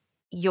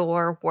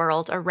your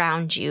world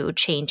around you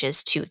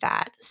changes to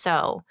that.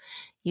 So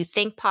you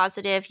think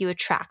positive, you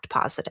attract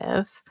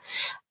positive.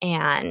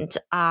 And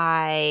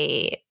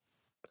I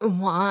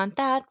want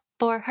that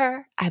for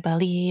her. I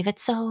believe it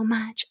so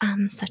much.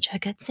 I'm such a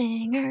good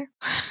singer.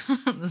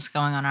 This is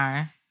going on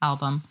our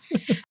album.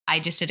 I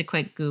just did a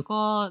quick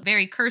Google,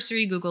 very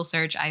cursory Google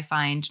search. I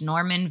find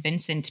Norman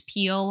Vincent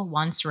Peale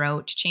once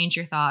wrote, change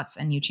your thoughts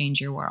and you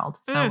change your world.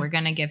 So we're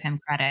going to give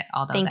him credit,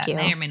 although that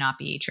may or may not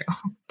be true.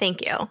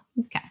 Thank you.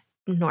 Okay.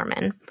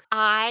 Norman.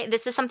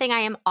 This is something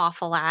I am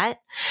awful at.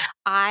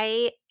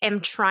 I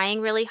am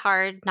trying really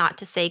hard not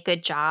to say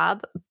good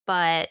job,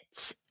 but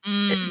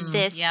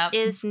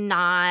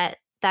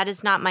that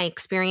is not my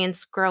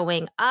experience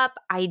growing up.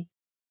 I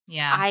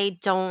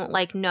don't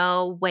like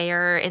know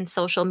where in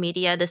social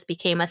media this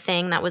became a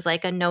thing that was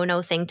like a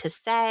no thing to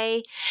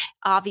say.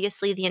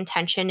 Obviously the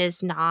intention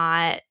is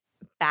not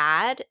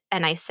bad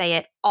and I say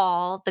it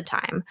all the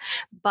time,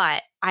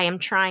 but I am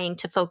trying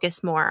to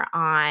focus more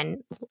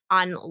on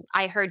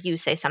I heard you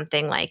say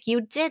something like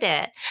you did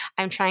it.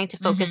 I'm trying to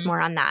focus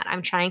more on that.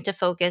 I'm trying to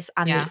focus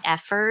on the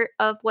effort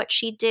of what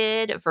she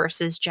did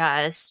versus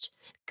just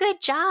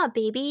good job,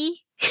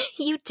 baby.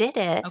 You did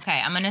it.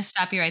 Okay, I'm going to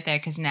stop you right there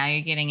because now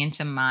you're getting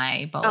into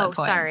my bullet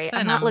Oh, sorry. points I'm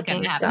and not I'm going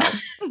looking to at have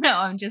those. no,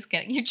 I'm just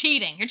kidding. You're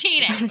cheating. You're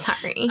cheating. I'm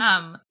sorry.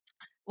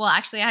 Well,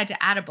 actually, I had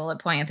to add a bullet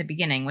point at the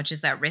beginning, which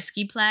is that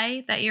risky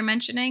play that you're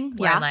mentioning,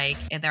 where Yeah. like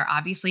they're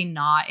obviously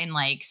not in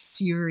like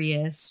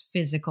serious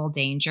physical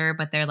danger,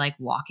 but they're like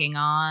walking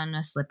on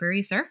a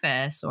slippery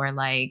surface or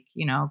like,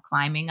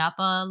 climbing up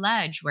a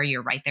ledge where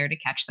you're right there to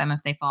catch them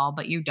if they fall,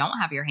 but you don't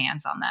have your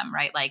hands on them,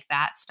 right? Like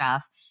that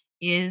stuff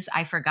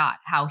I forgot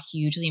how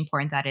hugely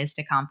important that is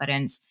to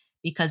confidence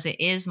because it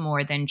is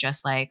more than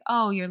just like,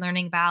 oh, you're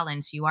learning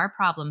balance, you are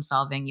problem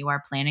solving, you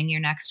are planning your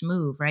next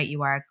move, right?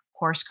 You are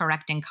course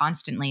correcting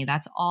constantly.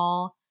 That's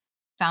all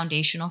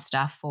foundational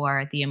stuff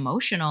for the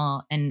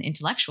emotional and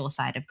intellectual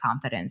side of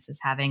confidence, is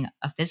having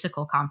a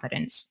physical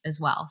confidence as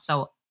well.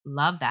 So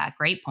love that.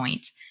 Great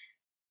point.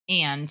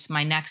 And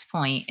my next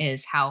point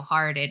is how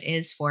hard it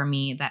is for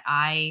me that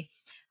I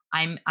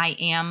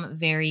am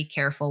very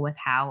careful with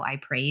how I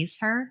praise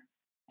her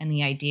and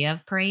the idea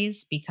of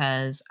praise,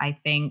 because I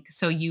think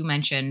so. You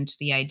mentioned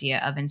the idea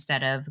of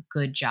instead of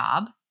good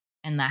job,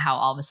 and that how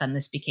all of a sudden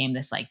this became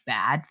this like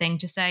bad thing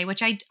to say,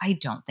 which I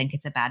don't think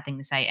it's a bad thing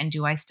to say. And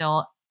do I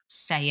still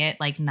say it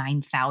like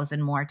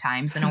 9,000 more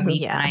times in a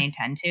week than Yeah. I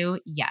intend to?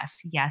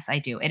 Yes, I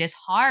do. It is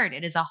hard.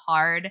 It is a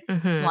hard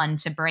one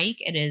to break.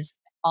 It is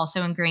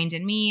also ingrained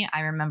in me.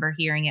 I remember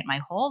hearing it my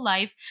whole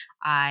life.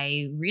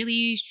 I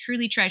really,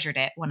 truly treasured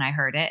it when I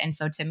heard it. And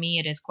so to me,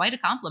 it is quite a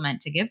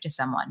compliment to give to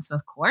someone. So,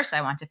 of course,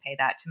 I want to pay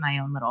that to my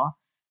own little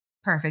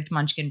perfect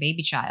munchkin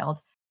baby child.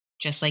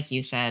 Just like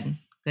you said,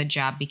 good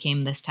job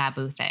became this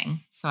taboo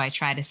thing. So I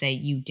try to say,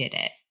 you did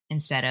it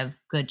instead of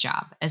good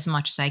job as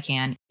much as I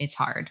can. It's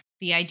hard.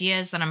 The idea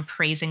is that I'm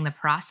praising the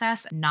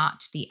process,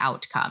 not the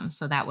outcome.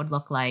 So that would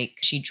look like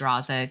she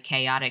draws a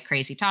chaotic,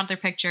 crazy toddler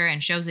picture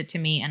and shows it to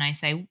me. And I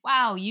say,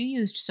 wow, you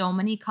used so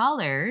many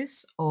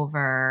colors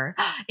over.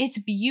 It's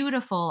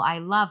beautiful. I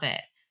love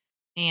it.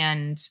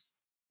 And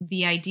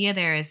the idea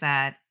there is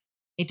that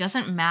it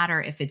doesn't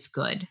matter if it's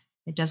good.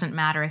 It doesn't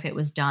matter if it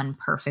was done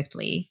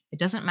perfectly. It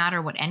doesn't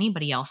matter what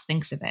anybody else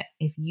thinks of it.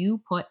 If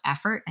you put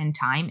effort and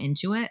time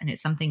into it and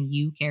it's something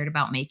you cared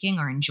about making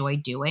or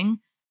enjoyed doing,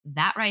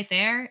 that right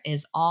there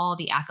is all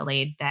the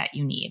accolade that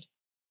you need,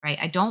 right?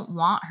 I don't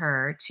want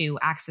her to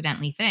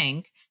accidentally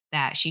think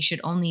that she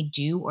should only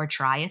do or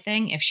try a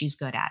thing if she's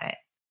good at it.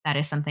 That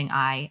is something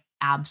I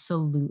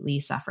absolutely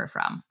suffer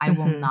from. I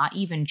will not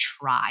even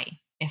try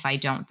if I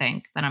don't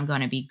think that I'm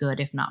going to be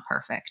good, if not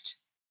perfect.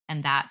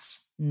 And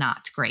that's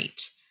not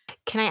great.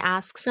 Can I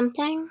ask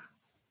something?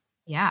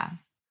 Yeah.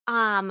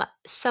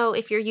 So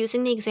if you're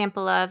using the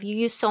example of you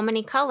use so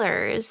many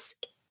colors,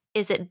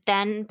 is it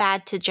then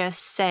bad to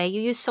just say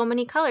you use so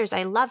many colors,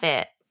 I love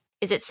it?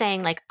 Is it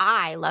saying like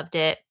I loved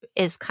it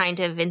is kind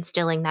of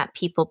instilling that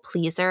people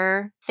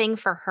pleaser thing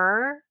for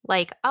her?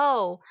 Like,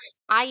 oh,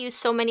 I use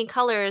so many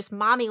colors.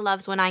 Mommy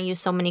loves when I use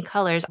so many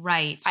colors.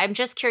 Right. I'm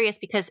just curious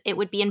because it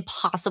would be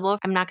impossible.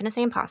 I'm not going to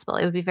say impossible.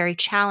 It would be very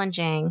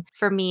challenging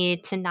for me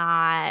to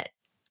not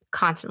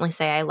constantly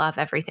say I love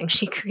everything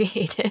she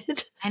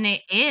created. And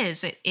it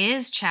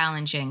is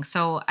challenging.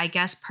 So I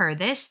guess per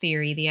this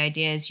theory, the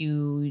idea is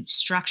you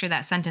structure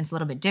that sentence a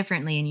little bit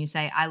differently and you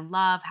say, I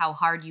love how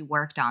hard you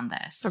worked on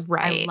this. I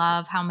Right.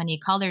 love how many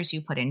colors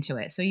you put into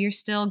it. So you're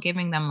still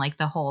giving them like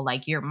the whole,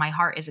 like my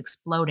heart is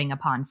exploding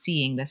upon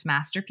seeing this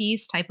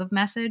masterpiece type of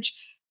message,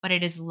 but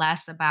it is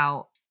less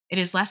about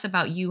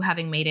you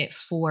having made it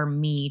for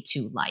me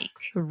to like.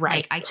 Right.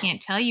 Like I can't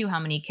tell you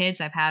how many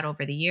kids I've had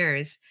over the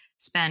years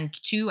spend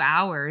 2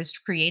 hours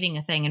creating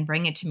a thing and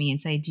bring it to me and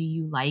say, do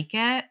you like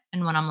it?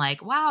 And when I'm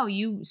like, wow,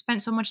 you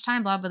spent so much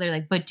time, blah, blah, they're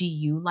like, but do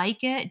you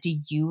like it? Do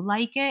you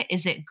like it?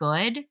 Is it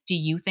good? Do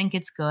you think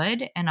it's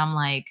good? And I'm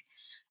like,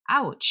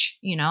 ouch,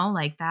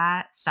 like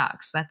that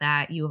sucks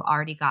that you've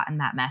already gotten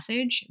that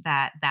message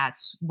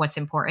that's what's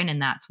important. And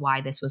that's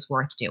why this was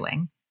worth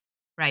doing.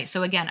 Right.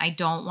 So again, I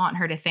don't want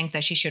her to think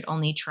that she should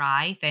only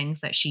try things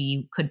that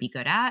she could be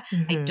good at.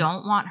 I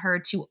don't want her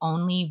to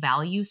only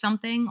value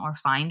something or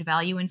find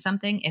value in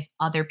something if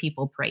other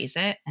people praise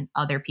it and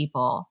other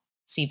people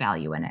see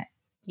value in it.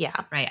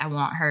 Yeah. Right. I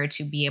want her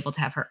to be able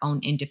to have her own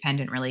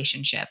independent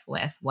relationship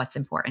with what's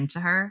important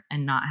to her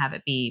and not have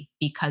it be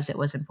because it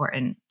was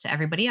important to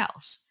everybody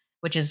else,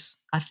 which is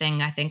a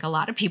thing I think a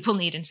lot of people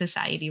need in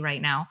society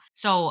right now.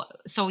 So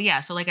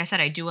like I said,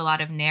 I do a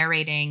lot of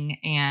narrating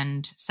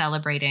and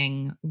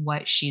celebrating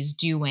what she's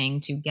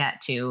doing to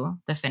get to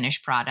the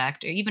finished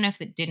product, or even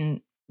if it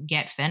didn't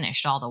get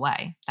finished all the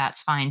way,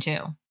 that's fine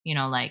too.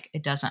 Like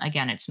it doesn't,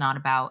 again, it's not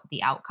about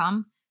the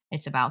outcome.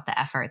 It's about the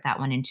effort that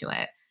went into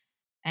it.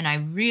 And I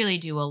really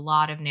do a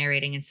lot of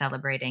narrating and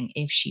celebrating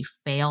if she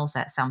fails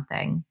at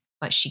something,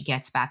 but she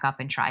gets back up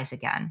and tries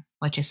again,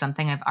 which is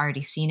something I've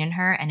already seen in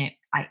her. And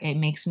it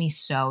makes me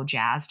so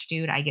jazzed,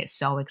 dude. I get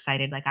so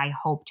excited. Like I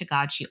hope to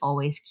God she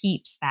always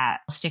keeps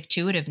that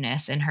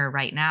stick-to-itiveness in her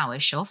right now.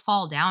 Is she'll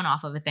fall down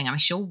off of a thing. I mean,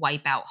 she'll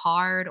wipe out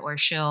hard, or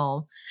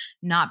she'll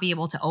not be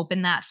able to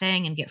open that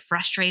thing and get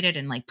frustrated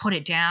and like put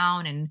it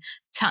down, and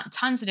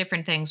tons of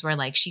different things where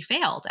like she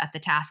failed at the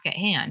task at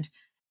hand.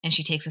 and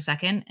she takes a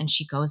second and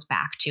she goes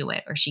back to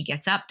it, or she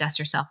gets up, dusts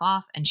herself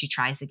off, and she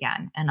tries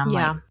again. And I'm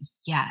like,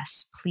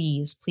 yes,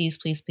 please, please,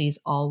 please, please,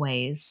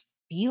 always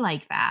be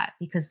like that,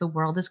 because the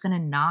world is going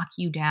to knock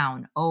you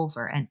down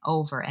over and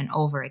over and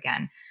over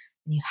again.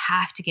 And you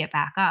have to get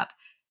back up.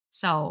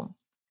 So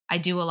I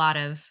do a lot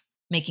of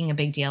making a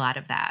big deal out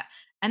of that.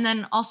 And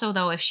then also,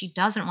 though, if she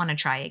doesn't want to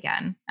try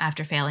again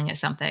after failing at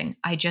something,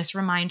 I just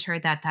remind her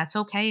that that's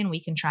okay and we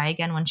can try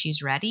again when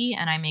she's ready.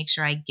 And I make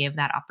sure I give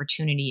that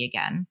opportunity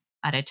again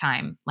at a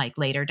time, like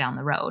later down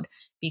the road,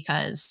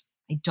 because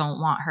I don't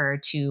want her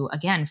to,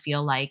 again,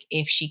 feel like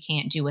if she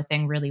can't do a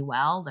thing really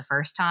well the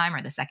first time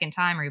or the second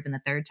time or even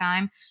the third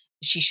time,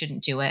 she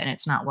shouldn't do it and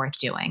it's not worth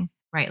doing,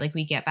 right? Like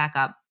we get back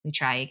up, we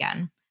try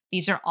again.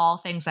 These are all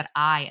things that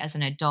I, as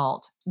an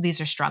adult, these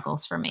are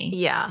struggles for me.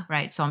 Yeah.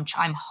 Right. So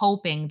I'm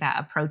hoping that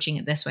approaching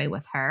it this way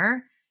with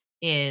her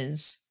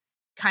is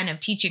kind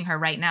of teaching her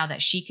right now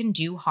that she can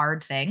do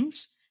hard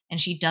things and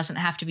she doesn't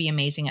have to be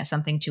amazing at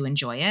something to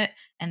enjoy it.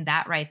 And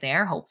that right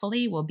there,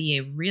 hopefully, will be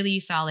a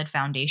really solid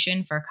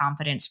foundation for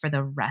confidence for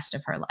the rest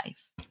of her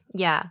life.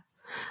 Yeah.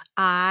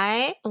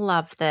 I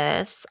love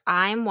this.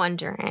 I'm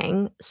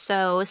wondering,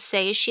 so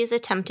say she's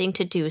attempting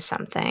to do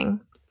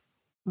something,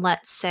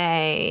 let's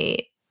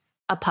say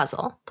a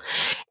puzzle,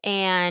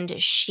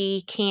 and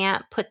she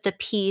can't put the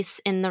piece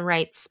in the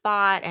right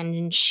spot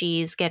and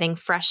she's getting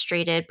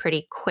frustrated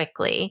pretty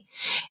quickly.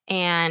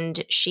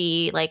 And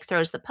she like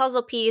throws the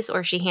puzzle piece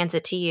or she hands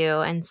it to you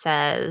and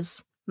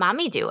says,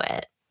 "Mommy, do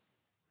it."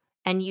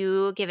 And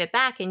you give it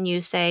back and you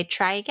say,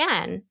 "Try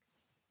again."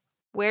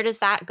 Where does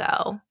that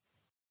go?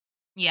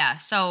 Yeah,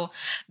 so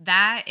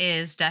that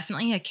is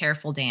definitely a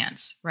careful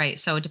dance, right?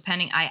 So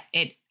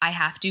I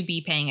have to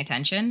be paying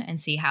attention and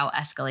see how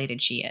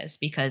escalated she is,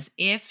 because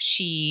if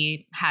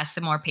she has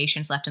some more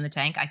patience left in the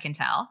tank, I can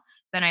tell.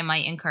 Then I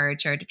might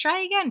encourage her to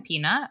try again,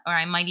 Peanut, or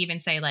I might even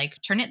say like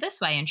turn it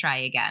this way and try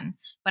again.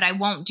 But I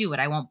won't do it.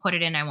 I won't put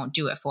it in. I won't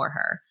do it for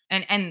her.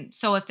 And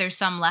so if there's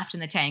some left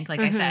in the tank, like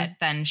I said,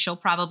 then she'll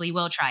probably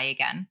will try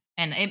again.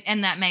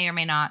 And that may or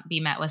may not be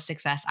met with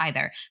success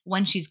either.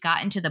 When she's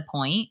gotten to the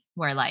point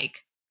where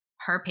like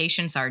her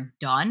patients are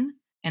done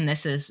and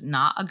this is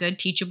not a good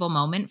teachable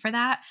moment for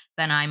that,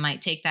 then I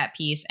might take that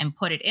piece and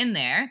put it in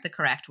there the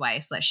correct way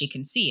so that she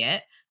can see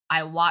it.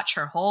 I watch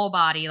her whole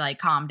body like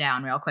calm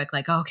down real quick,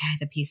 like, okay,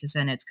 the piece is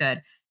in, it's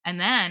good. And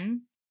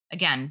then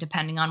again,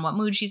 depending on what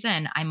mood she's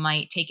in, I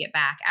might take it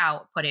back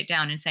out, put it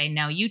down and say,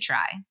 now you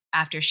try,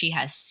 after she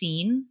has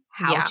seen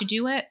how to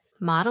do it.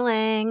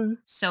 Modeling.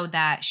 So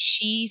that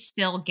she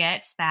still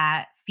gets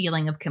that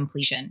feeling of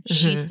completion.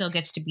 She still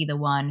gets to be the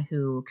one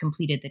who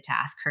completed the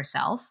task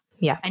herself.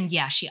 Yeah. And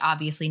yeah, she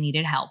obviously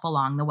needed help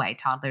along the way.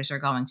 Toddlers are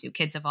going to,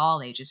 kids of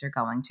all ages are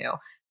going to.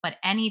 But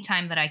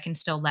anytime that I can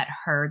still let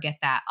her get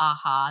that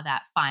aha,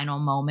 that final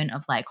moment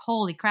of like,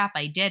 holy crap,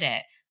 I did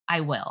it,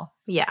 I will.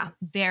 Yeah.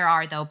 There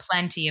are, though,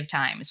 plenty of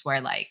times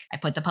where like I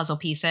put the puzzle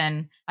piece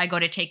in, I go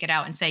to take it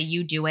out and say,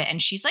 you do it.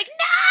 And she's like,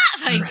 no.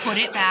 Like, put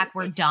it back.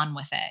 We're done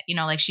with it. You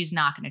know, like she's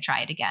not going to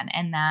try it again.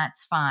 And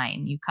that's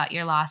fine. You cut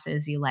your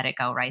losses. You let it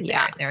go right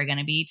there. There are going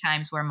to be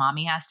times where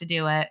mommy has to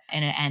do it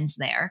and it ends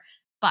there.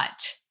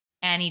 But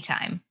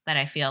anytime that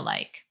I feel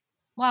like,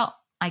 well,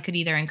 I could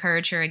either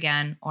encourage her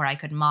again or I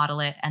could model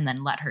it and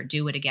then let her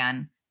do it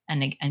again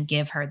and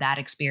give her that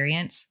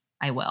experience,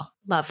 I will.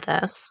 Love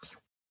this.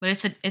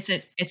 But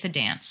it's a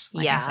dance,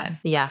 like I said.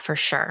 Yeah, for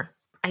sure.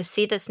 I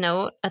see this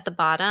note at the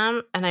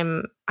bottom and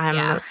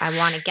I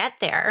want to get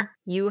there.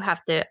 You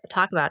have to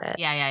talk about it.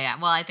 Yeah.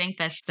 Well, I think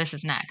this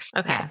is next.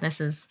 Okay. Yeah,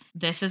 this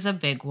is a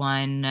big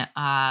one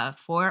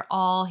for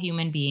all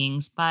human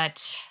beings,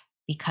 but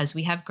because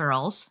we have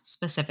girls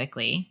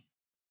specifically,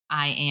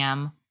 I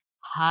am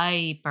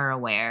hyper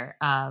aware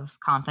of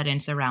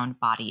confidence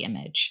around body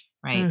image,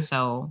 right?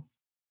 So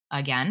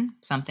again,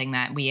 something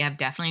that we have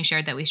definitely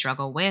shared that we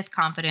struggle with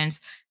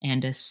confidence,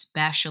 and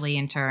especially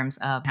in terms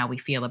of how we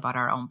feel about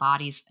our own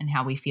bodies and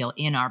how we feel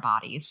in our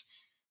bodies.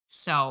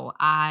 So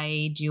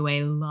I do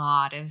a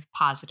lot of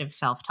positive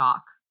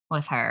self-talk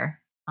with her.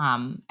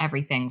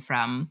 Everything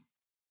from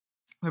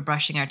we're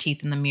brushing our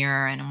teeth in the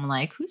mirror and I'm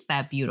like, who's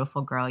that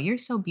beautiful girl? You're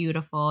so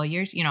beautiful.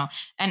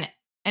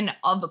 And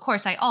of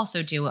course, I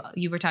also do,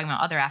 you were talking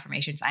about other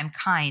affirmations. I'm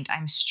kind,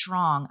 I'm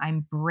strong,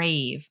 I'm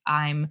brave,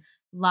 I'm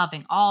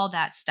loving, all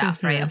that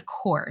stuff, right? Of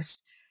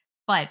course.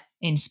 But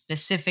in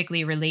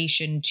specifically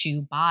relation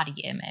to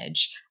body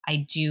image,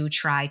 I do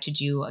try to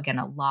do, again,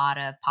 a lot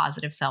of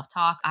positive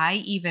self-talk. I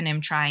even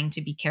am trying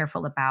to be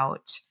careful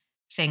about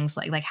things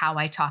like how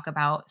I talk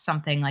about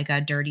something like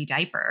a dirty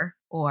diaper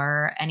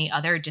or any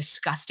other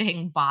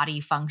disgusting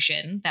body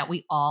function that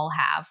we all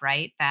have,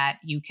 right? That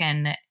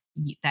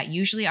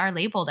usually are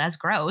labeled as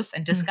gross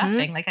and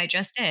disgusting, like I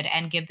just did,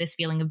 and give this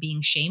feeling of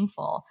being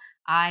shameful.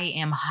 I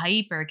am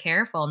hyper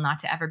careful not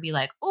to ever be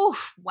like,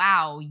 oof,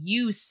 wow,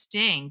 you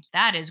stink.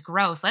 That is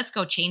gross. Let's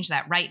go change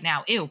that right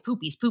now. Ew,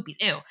 poopies,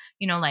 ew.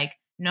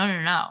 no,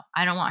 no, no.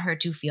 I don't want her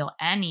to feel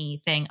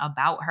anything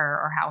about her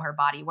or how her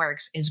body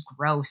works is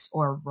gross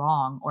or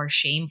wrong or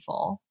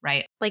shameful,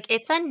 right? Like,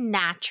 it's a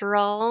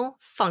natural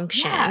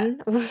function. Yeah.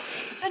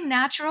 It's a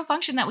natural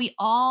function that we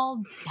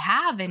all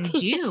have and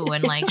do.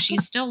 And like,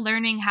 she's still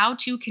learning how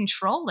to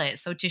control it.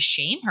 So to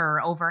shame her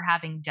over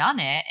having done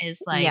it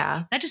is like,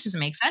 Yeah. that just doesn't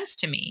make sense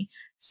to me.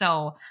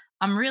 So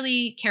I'm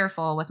really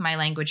careful with my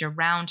language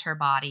around her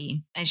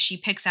body as she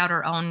picks out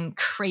her own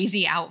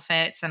crazy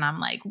outfits. And I'm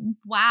like,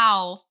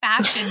 wow,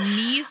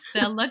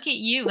 fashionista, look at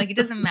you. Like, it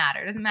doesn't matter.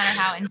 It doesn't matter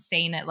how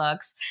insane it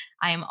looks.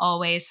 I am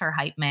always her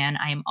hype man.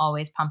 I am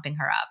always pumping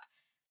her up.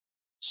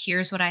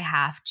 Here's what I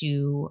have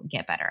to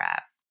get better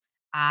at.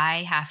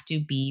 I have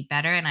to be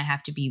better and I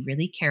have to be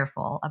really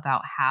careful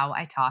about how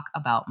I talk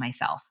about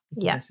myself.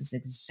 Because this is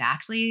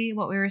exactly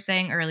what we were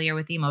saying earlier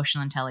with the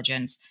emotional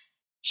intelligence.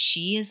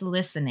 She is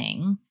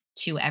listening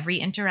to every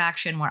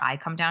interaction where I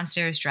come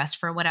downstairs dressed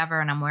for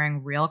whatever and I'm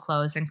wearing real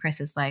clothes and Chris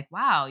is like,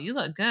 wow, you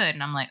look good.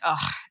 And I'm like, oh,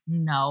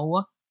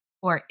 no,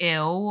 or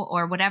ew,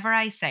 or whatever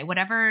I say,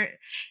 whatever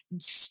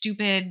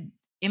stupid,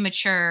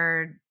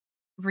 immature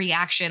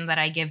reaction that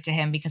I give to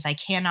him because I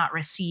cannot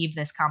receive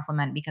this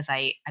compliment because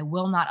I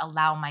will not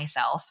allow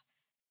myself.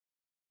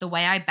 The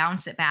way I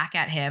bounce it back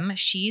at him,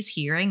 she's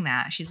hearing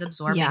that. She's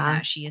absorbing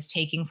that. She is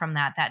taking from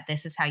that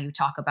this is how you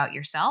talk about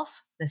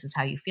yourself. This is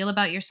how you feel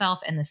about yourself.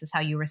 And this is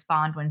how you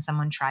respond when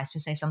someone tries to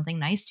say something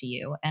nice to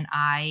you. And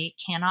I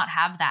cannot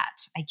have that.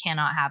 I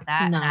cannot have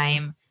that. No. And I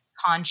am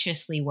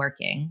consciously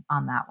working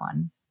on that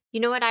one. You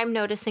know what I'm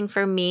noticing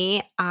for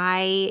me?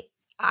 I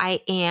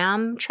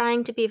am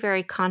trying to be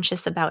very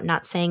conscious about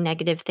not saying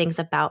negative things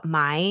about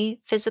my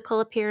physical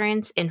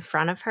appearance in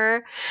front of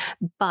her,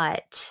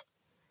 but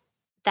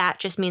that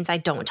just means I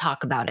don't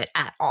talk about it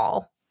at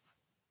all.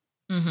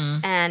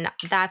 Mm-hmm. And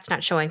that's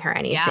not showing her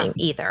anything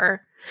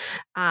either.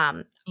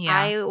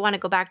 I want to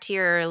go back to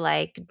your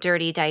like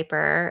dirty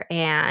diaper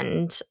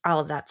and all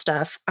of that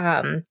stuff.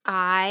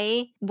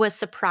 I was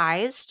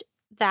surprised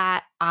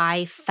that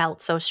I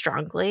felt so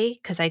strongly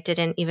because I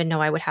didn't even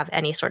know I would have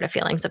any sort of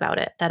feelings about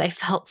it, that I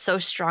felt so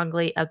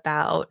strongly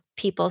about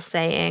people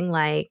saying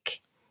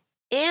like,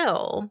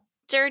 ew,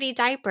 dirty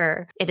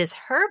diaper. It is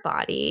her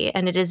body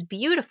and it is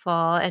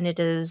beautiful and it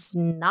is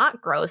not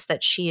gross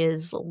that she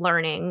is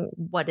learning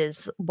what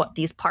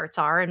these parts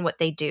are and what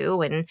they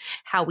do and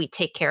how we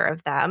take care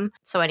of them.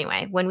 So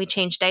anyway, when we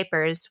change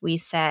diapers, we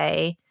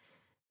say,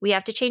 we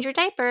have to change your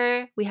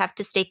diaper. We have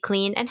to stay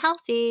clean and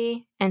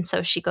healthy. And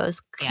so she goes,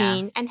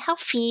 clean and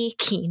healthy,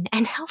 clean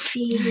and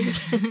healthy.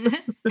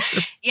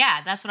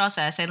 Yeah, that's what I'll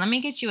say. I say, let me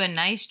get you a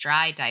nice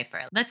dry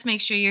diaper. Let's make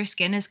sure your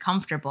skin is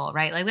comfortable,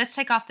 right? Like, let's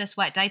take off this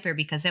wet diaper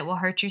because it will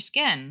hurt your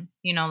skin.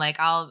 You know, like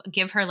I'll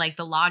give her like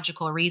the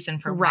logical reason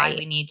for why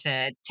we need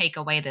to take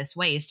away this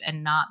waste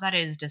and not that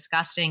it is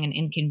disgusting and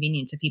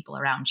inconvenient to people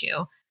around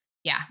you.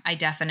 Yeah, I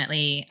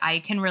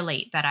can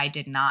relate that I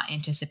did not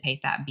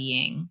anticipate that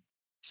being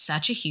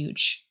such a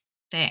huge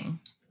thing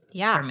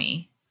for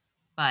me,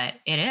 but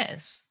it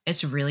is.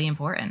 It's really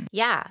important.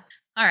 Yeah.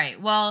 All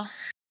right. Well,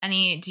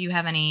 do you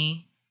have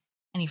any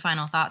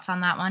final thoughts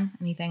on that one?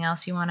 Anything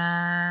else you want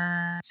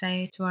to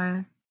say to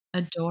our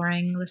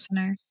adoring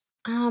listeners?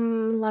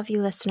 Love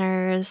you,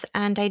 listeners.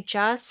 And I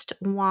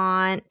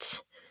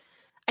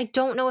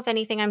don't know if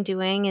anything I'm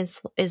doing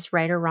is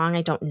right or wrong.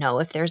 I don't know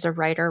if there's a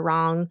right or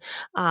wrong.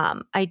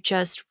 I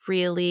just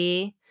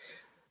really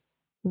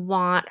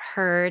want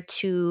her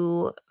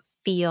to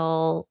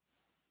feel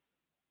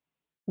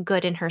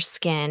good in her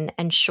skin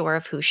and sure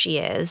of who she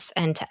is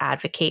and to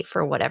advocate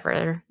for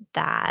whatever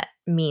that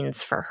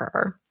means for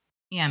her.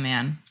 Yeah,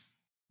 man.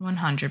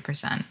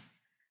 100%.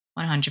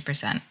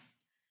 100%.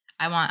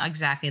 I want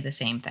exactly the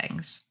same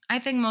things. I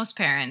think most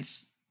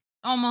parents,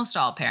 almost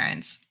all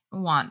parents,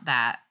 want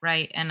that,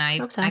 right? And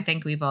I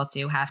think we both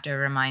do have to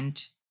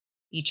remind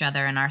each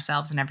other and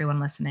ourselves and everyone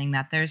listening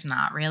that there's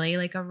not really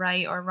like a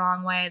right or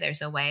wrong way.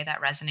 There's a way that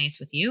resonates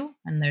with you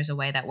and there's a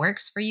way that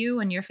works for you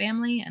and your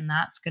family, and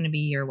that's going to be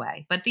your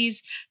way. But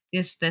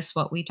this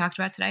what we talked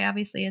about today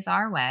obviously is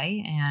our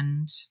way.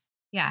 And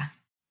I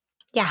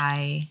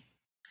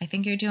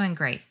think you're doing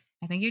great.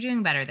 I think you're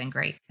doing better than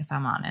great, if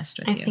I'm honest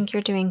with you. I think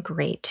you're doing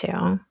great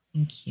too.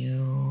 Thank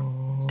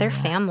you. They're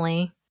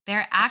family.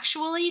 They're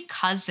actually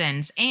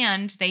cousins,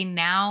 and they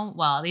now,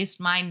 well, at least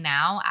mine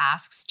now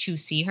asks to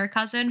see her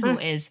cousin who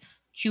is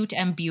cute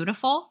and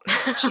beautiful,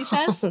 she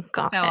says. So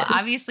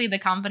obviously the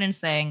confidence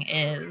thing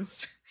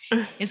is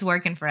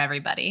working for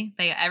everybody.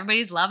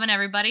 Everybody's loving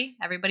everybody.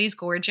 Everybody's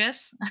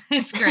gorgeous.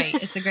 It's great.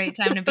 It's a great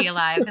time to be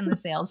alive in the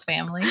Sales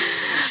family.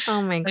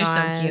 Oh my God. They're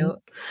so cute.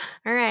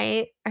 All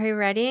right. Are you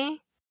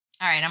ready?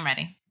 All right, I'm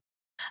ready.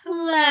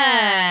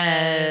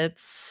 Let's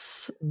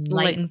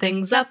lighten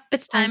things up.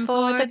 It's time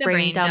for the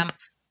brain dump.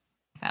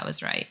 That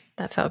was right.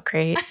 That felt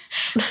great.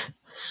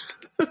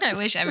 I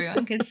wish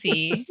everyone could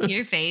see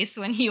your face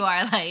when you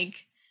are like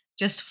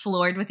just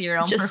floored with your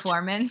own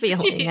performance.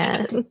 Feeling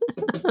it.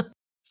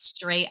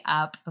 Straight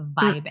up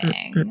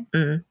vibing.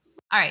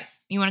 All right.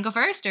 You want to go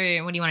first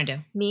or what do you want to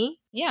do? Me?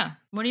 Yeah.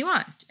 What do you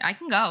want? I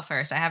can go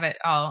first. I have it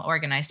all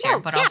organized here,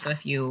 but also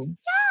if you...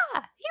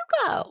 Yeah,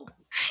 you go.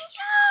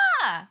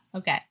 Yeah.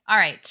 Okay. All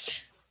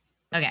right.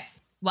 Okay.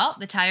 Well,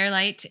 the tire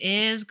light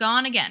is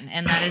gone again,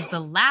 and that is the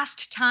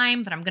last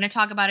time that I'm going to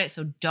talk about it.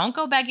 So don't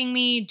go begging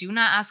me. Do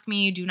not ask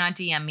me. Do not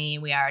DM me.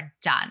 We are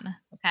done.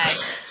 Okay.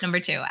 Number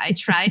 2, I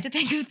tried to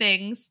think of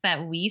things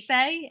that we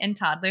say in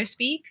toddler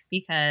speak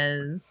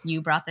because you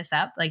brought this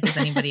up. Like, does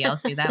anybody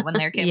else do that when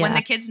they're when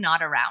the kid's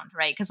not around,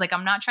 right? Because like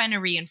I'm not trying to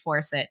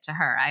reinforce it to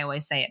her. I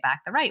always say it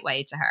back the right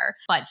way to her,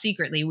 but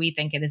secretly we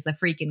think it is the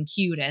freaking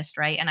cutest,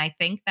 right? And I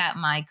think that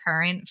my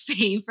current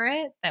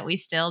favorite that we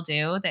still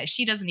do that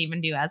she doesn't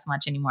even do as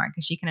much anymore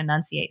because she can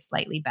enunciate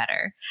slightly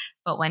better.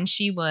 But when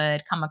she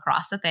would come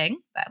across a thing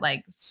that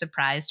like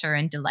surprised her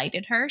and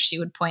delighted her, she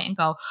would point and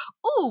go,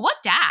 "Ooh, what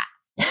dat?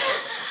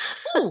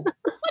 Ooh,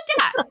 what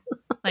dat?"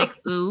 Like,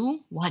 "Ooh,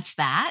 what's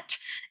that?"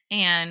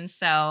 And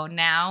so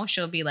now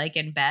she'll be like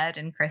in bed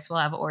and Chris will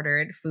have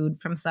ordered food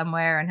from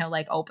somewhere and he'll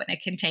like open a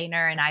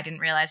container and I didn't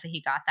realize that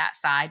he got that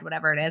side,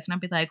 whatever it is. And I'll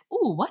be like,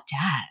 "Ooh, what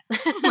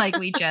dat?" Like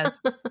we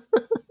just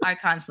are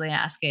constantly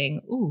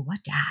asking, "Ooh,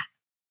 what dat?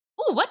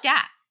 Ooh, what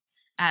dat?"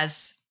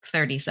 As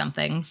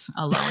 30-somethings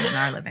alone in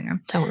our living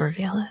room. Don't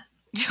reveal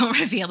it. Don't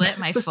reveal it,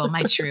 my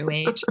true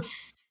age.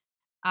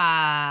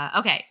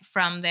 Okay,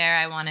 from there,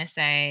 I want to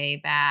say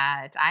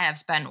that I have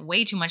spent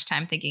way too much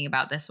time thinking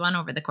about this one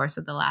over the course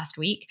of the last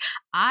week.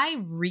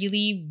 I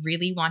really,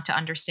 really want to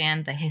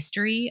understand the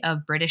history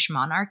of British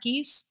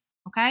monarchies,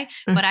 okay?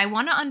 Mm-hmm. But I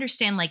want to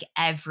understand like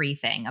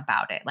everything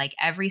about it, like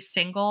every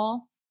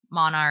single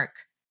monarch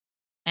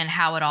and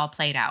how it all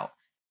played out.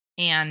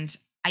 And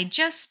I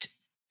just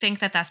think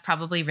that that's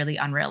probably really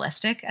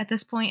unrealistic at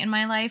this point in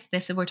my life.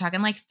 We're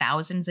talking like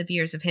thousands of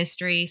years of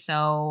history.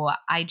 So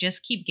I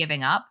just keep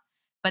giving up.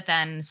 But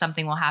then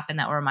something will happen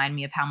that will remind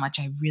me of how much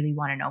I really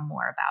want to know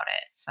more about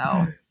it. So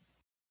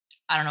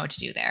I don't know what to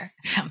do there.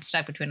 I'm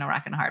stuck between a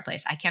rock and a hard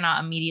place. I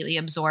cannot immediately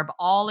absorb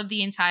all of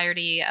the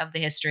entirety of the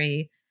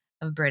history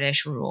of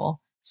British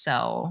rule.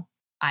 So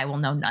I will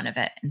know none of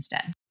it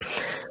instead.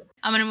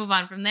 I'm going to move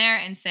on from there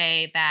and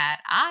say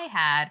that I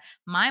had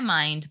my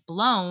mind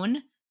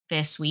blown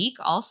this week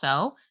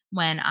also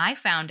when I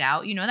found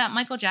out, you know that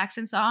Michael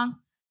Jackson song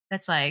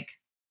that's like,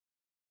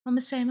 "Mama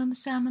say, mama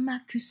sa,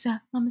 mama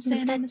kusa, mama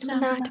say, mama sa,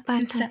 mama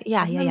kusa."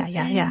 Yeah.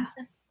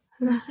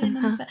 Mama say,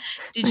 mama sa.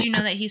 Did you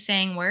know that he's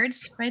saying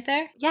words right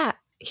there? Yeah,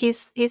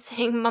 he's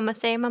saying "mama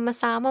say, mama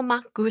sa,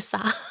 mama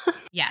kusa."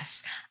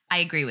 Yes, I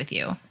agree with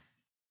you.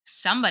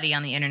 Somebody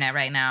on the internet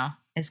right now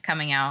is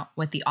coming out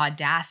with the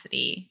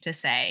audacity to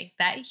say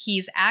that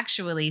he's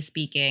actually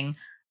speaking,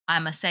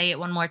 "I'ma say it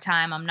one more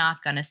time, I'm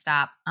not gonna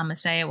stop. I'ma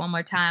say it one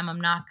more time,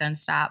 I'm not gonna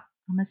stop.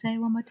 I'ma say it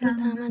one more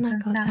time, I'm not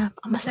gonna stop.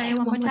 I'ma say it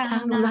one more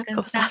time, I'm not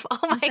gonna stop."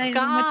 Oh my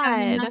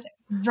God.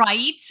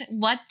 Right?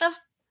 What the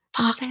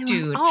fuck,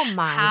 dude? Oh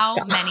my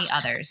God. Many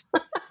others?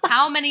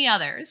 How many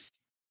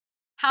others?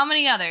 How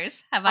many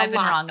others have I been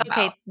wrong about?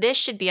 Okay, this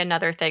should be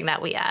another thing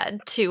that we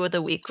add to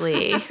the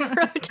weekly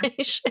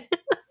rotation.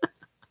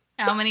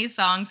 How many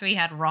songs we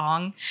had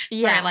wrong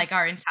for like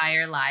our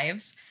entire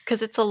lives.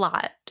 Because it's a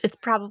lot. It's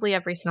probably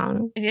every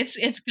song.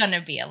 It's going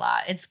to be a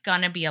lot. It's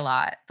going to be a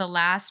lot. The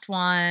last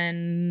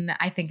one,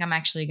 I think I'm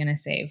actually going to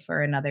save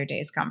for another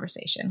day's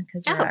conversation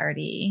because we're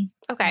already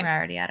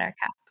at our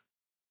cap.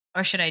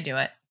 Or should I do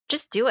it?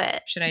 Just do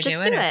it. Should I do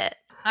it?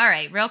 All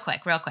right, real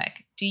quick.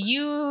 Do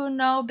you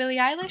know Billie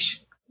Eilish?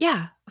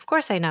 Yeah, of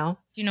course I know.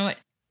 Do you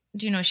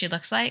know what she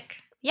looks like?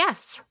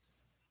 Yes.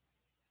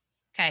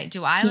 Okay,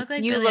 do I look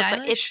like Billie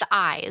Eilish? It's the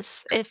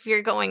eyes. If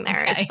you're going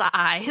there, it's the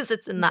eyes.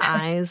 It's in the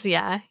eyes.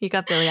 Yeah, you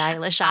got Billie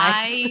Eilish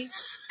eyes.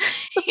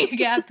 You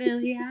got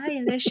Billie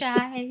Eilish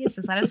eyes.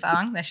 Is that a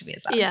song? That should be a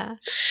song. Yeah.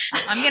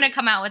 I'm going to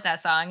come out with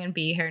that song and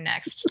be her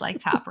next like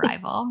top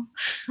rival.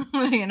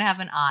 We're going to have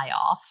an eye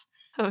off.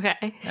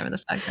 Okay. Whatever the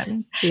fuck that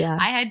means. Yeah.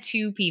 I had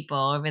 2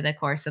 people over the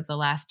course of the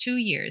last 2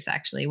 years,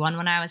 actually. One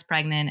when I was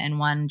pregnant and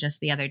one just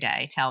the other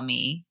day tell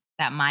me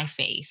that my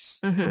face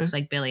looks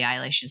like Billie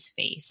Eilish's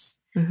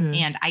face.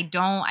 And I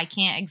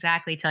can't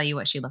exactly tell you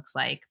what she looks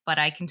like, but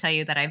I can tell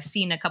you that I've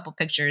seen a couple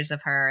pictures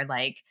of her,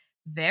 like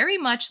very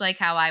much like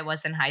how I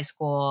was in high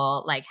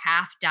school, like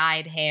half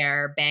dyed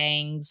hair,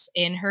 bangs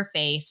in her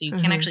face. So you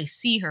can't actually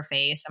see her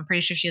face. I'm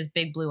pretty sure she has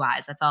big blue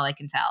eyes. That's all I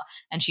can tell.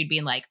 And she'd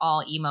be like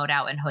all emoed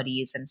out in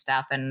hoodies and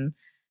stuff. And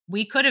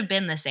we could have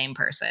been the same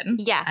person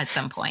at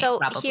some point. So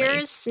probably.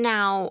 Here's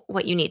now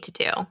what you need to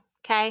do.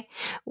 Okay.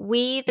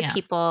 We, the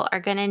people, are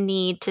going to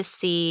need to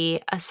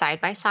see a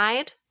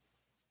side-by-side.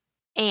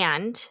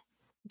 And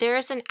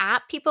there's an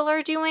app people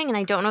are doing, and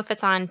I don't know if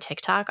it's on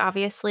TikTok,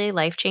 obviously,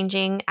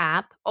 life-changing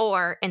app,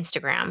 or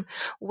Instagram,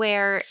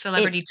 where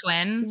Celebrity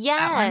Twin?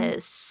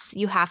 Yes.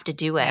 You have to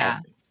do it. Yeah.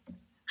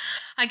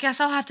 I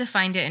guess I'll have to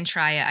find it and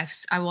try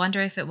it. I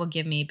wonder if it will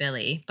give me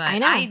Billy.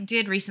 But I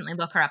did recently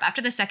look her up.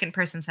 After the second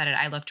person said it,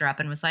 I looked her up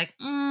and was like,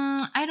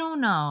 I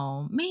don't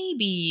know.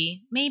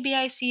 Maybe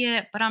I see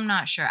it, but I'm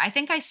not sure. I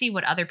think I see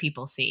what other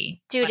people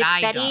see. Dude,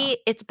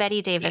 it's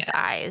Betty Davis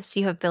eyes.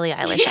 You have Billie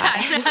Eilish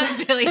eyes. I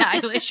have Billie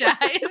Eilish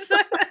eyes.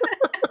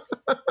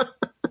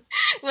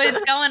 But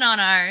it's going on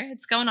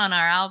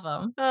our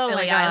album. Oh,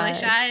 Billie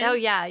Eilish eyes. Oh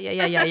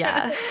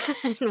yeah.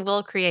 And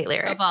we'll create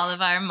lyrics of all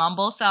of our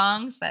mumble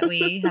songs that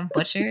we have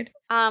butchered.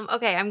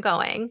 Okay, I'm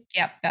going.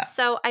 Yep. Go.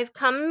 So I've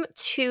come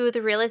to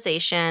the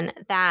realization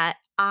that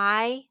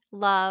I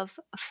love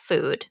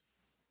food.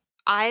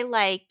 I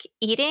like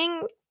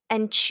eating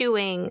and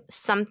chewing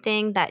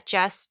something that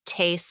just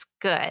tastes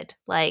good,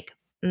 like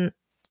good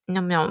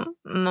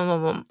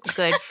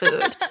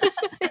food.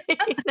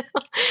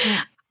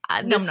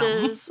 This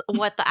is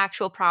what the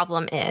actual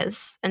problem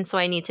is. And so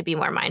I need to be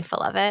more mindful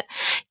of it.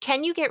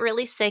 Can you get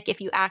really sick if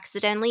you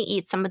accidentally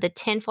eat some of the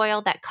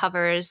tinfoil that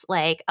covers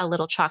like a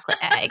little chocolate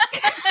egg?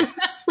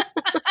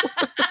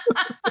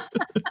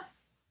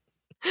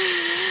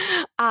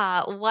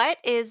 What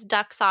is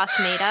duck sauce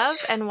made of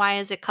and why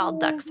is it called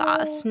duck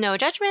sauce? No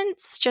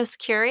judgments, just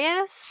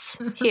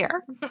curious.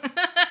 Here.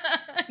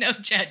 No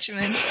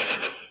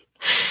judgments.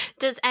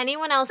 Does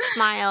anyone else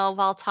smile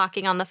while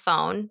talking on the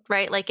phone,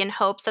 right? Like in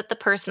hopes that the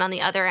person on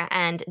the other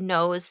end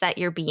knows that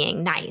you're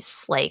being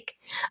nice. Like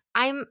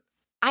I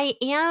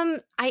am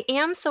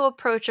so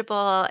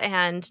approachable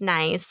and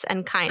nice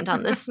and kind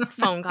on this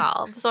phone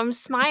call. So I'm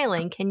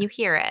smiling. Can you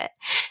hear it?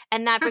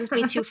 And that brings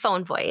me to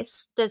phone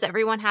voice. Does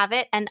everyone have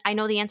it? And I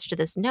know the answer to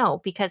this, no,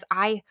 because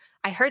I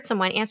heard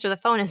someone answer the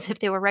phone as if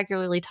they were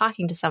regularly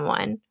talking to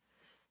someone.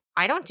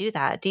 I don't do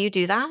that. Do you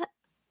do that?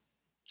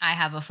 I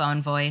have a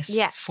phone voice.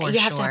 Yeah, for you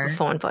sure. have to have a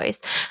phone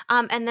voice.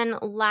 And then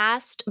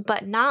last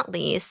but not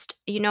least,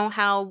 you know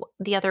how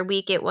the other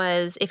week it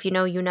was, if you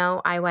know,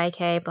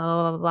 IYK, blah,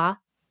 blah, blah, blah.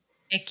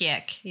 Ick,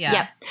 ick. Yeah.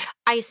 Yep.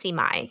 I see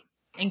my.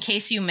 In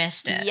case you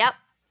missed it. Yep.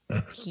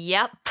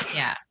 Yeah.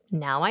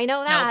 Now I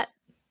know that. Nope.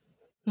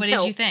 What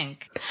did you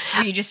think?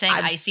 Were you just saying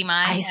I see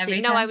my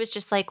every time? No, I was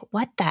just like,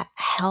 what the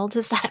hell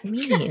does that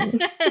mean?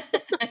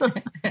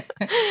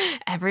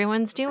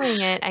 Everyone's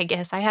doing it. I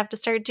guess I have to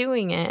start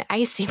doing it.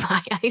 I see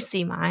my.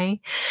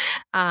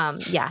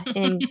 Yeah,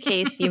 in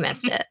case you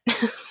missed it.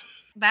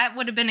 That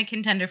would have been a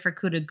contender for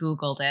could have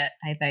Googled it,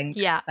 I think.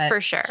 Yeah, for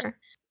sure.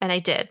 And I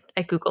did.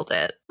 I Googled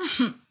it.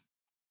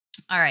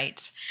 All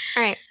right.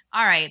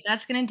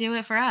 That's going to do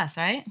it for us,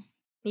 right?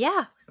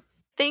 Yeah.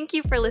 Thank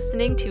you for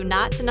listening to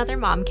Not Another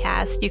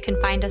Momcast. You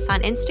can find us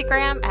on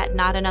Instagram at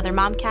Not Another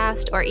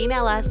Momcast or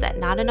email us at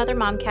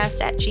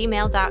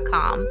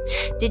notanothermomcast@gmail.com.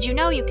 Did you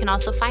know you can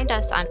also find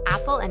us on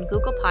Apple and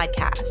Google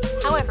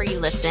Podcasts? However you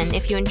listen,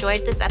 if you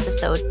enjoyed this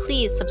episode,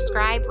 please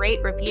subscribe,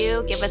 rate,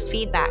 review, give us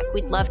feedback.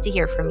 We'd love to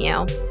hear from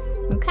you.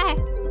 Okay.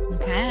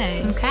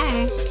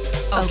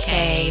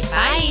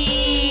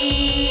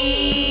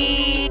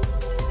 Bye.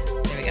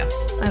 There we go.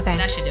 Okay.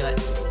 That should do it.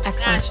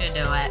 Excellent. That should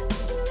do it.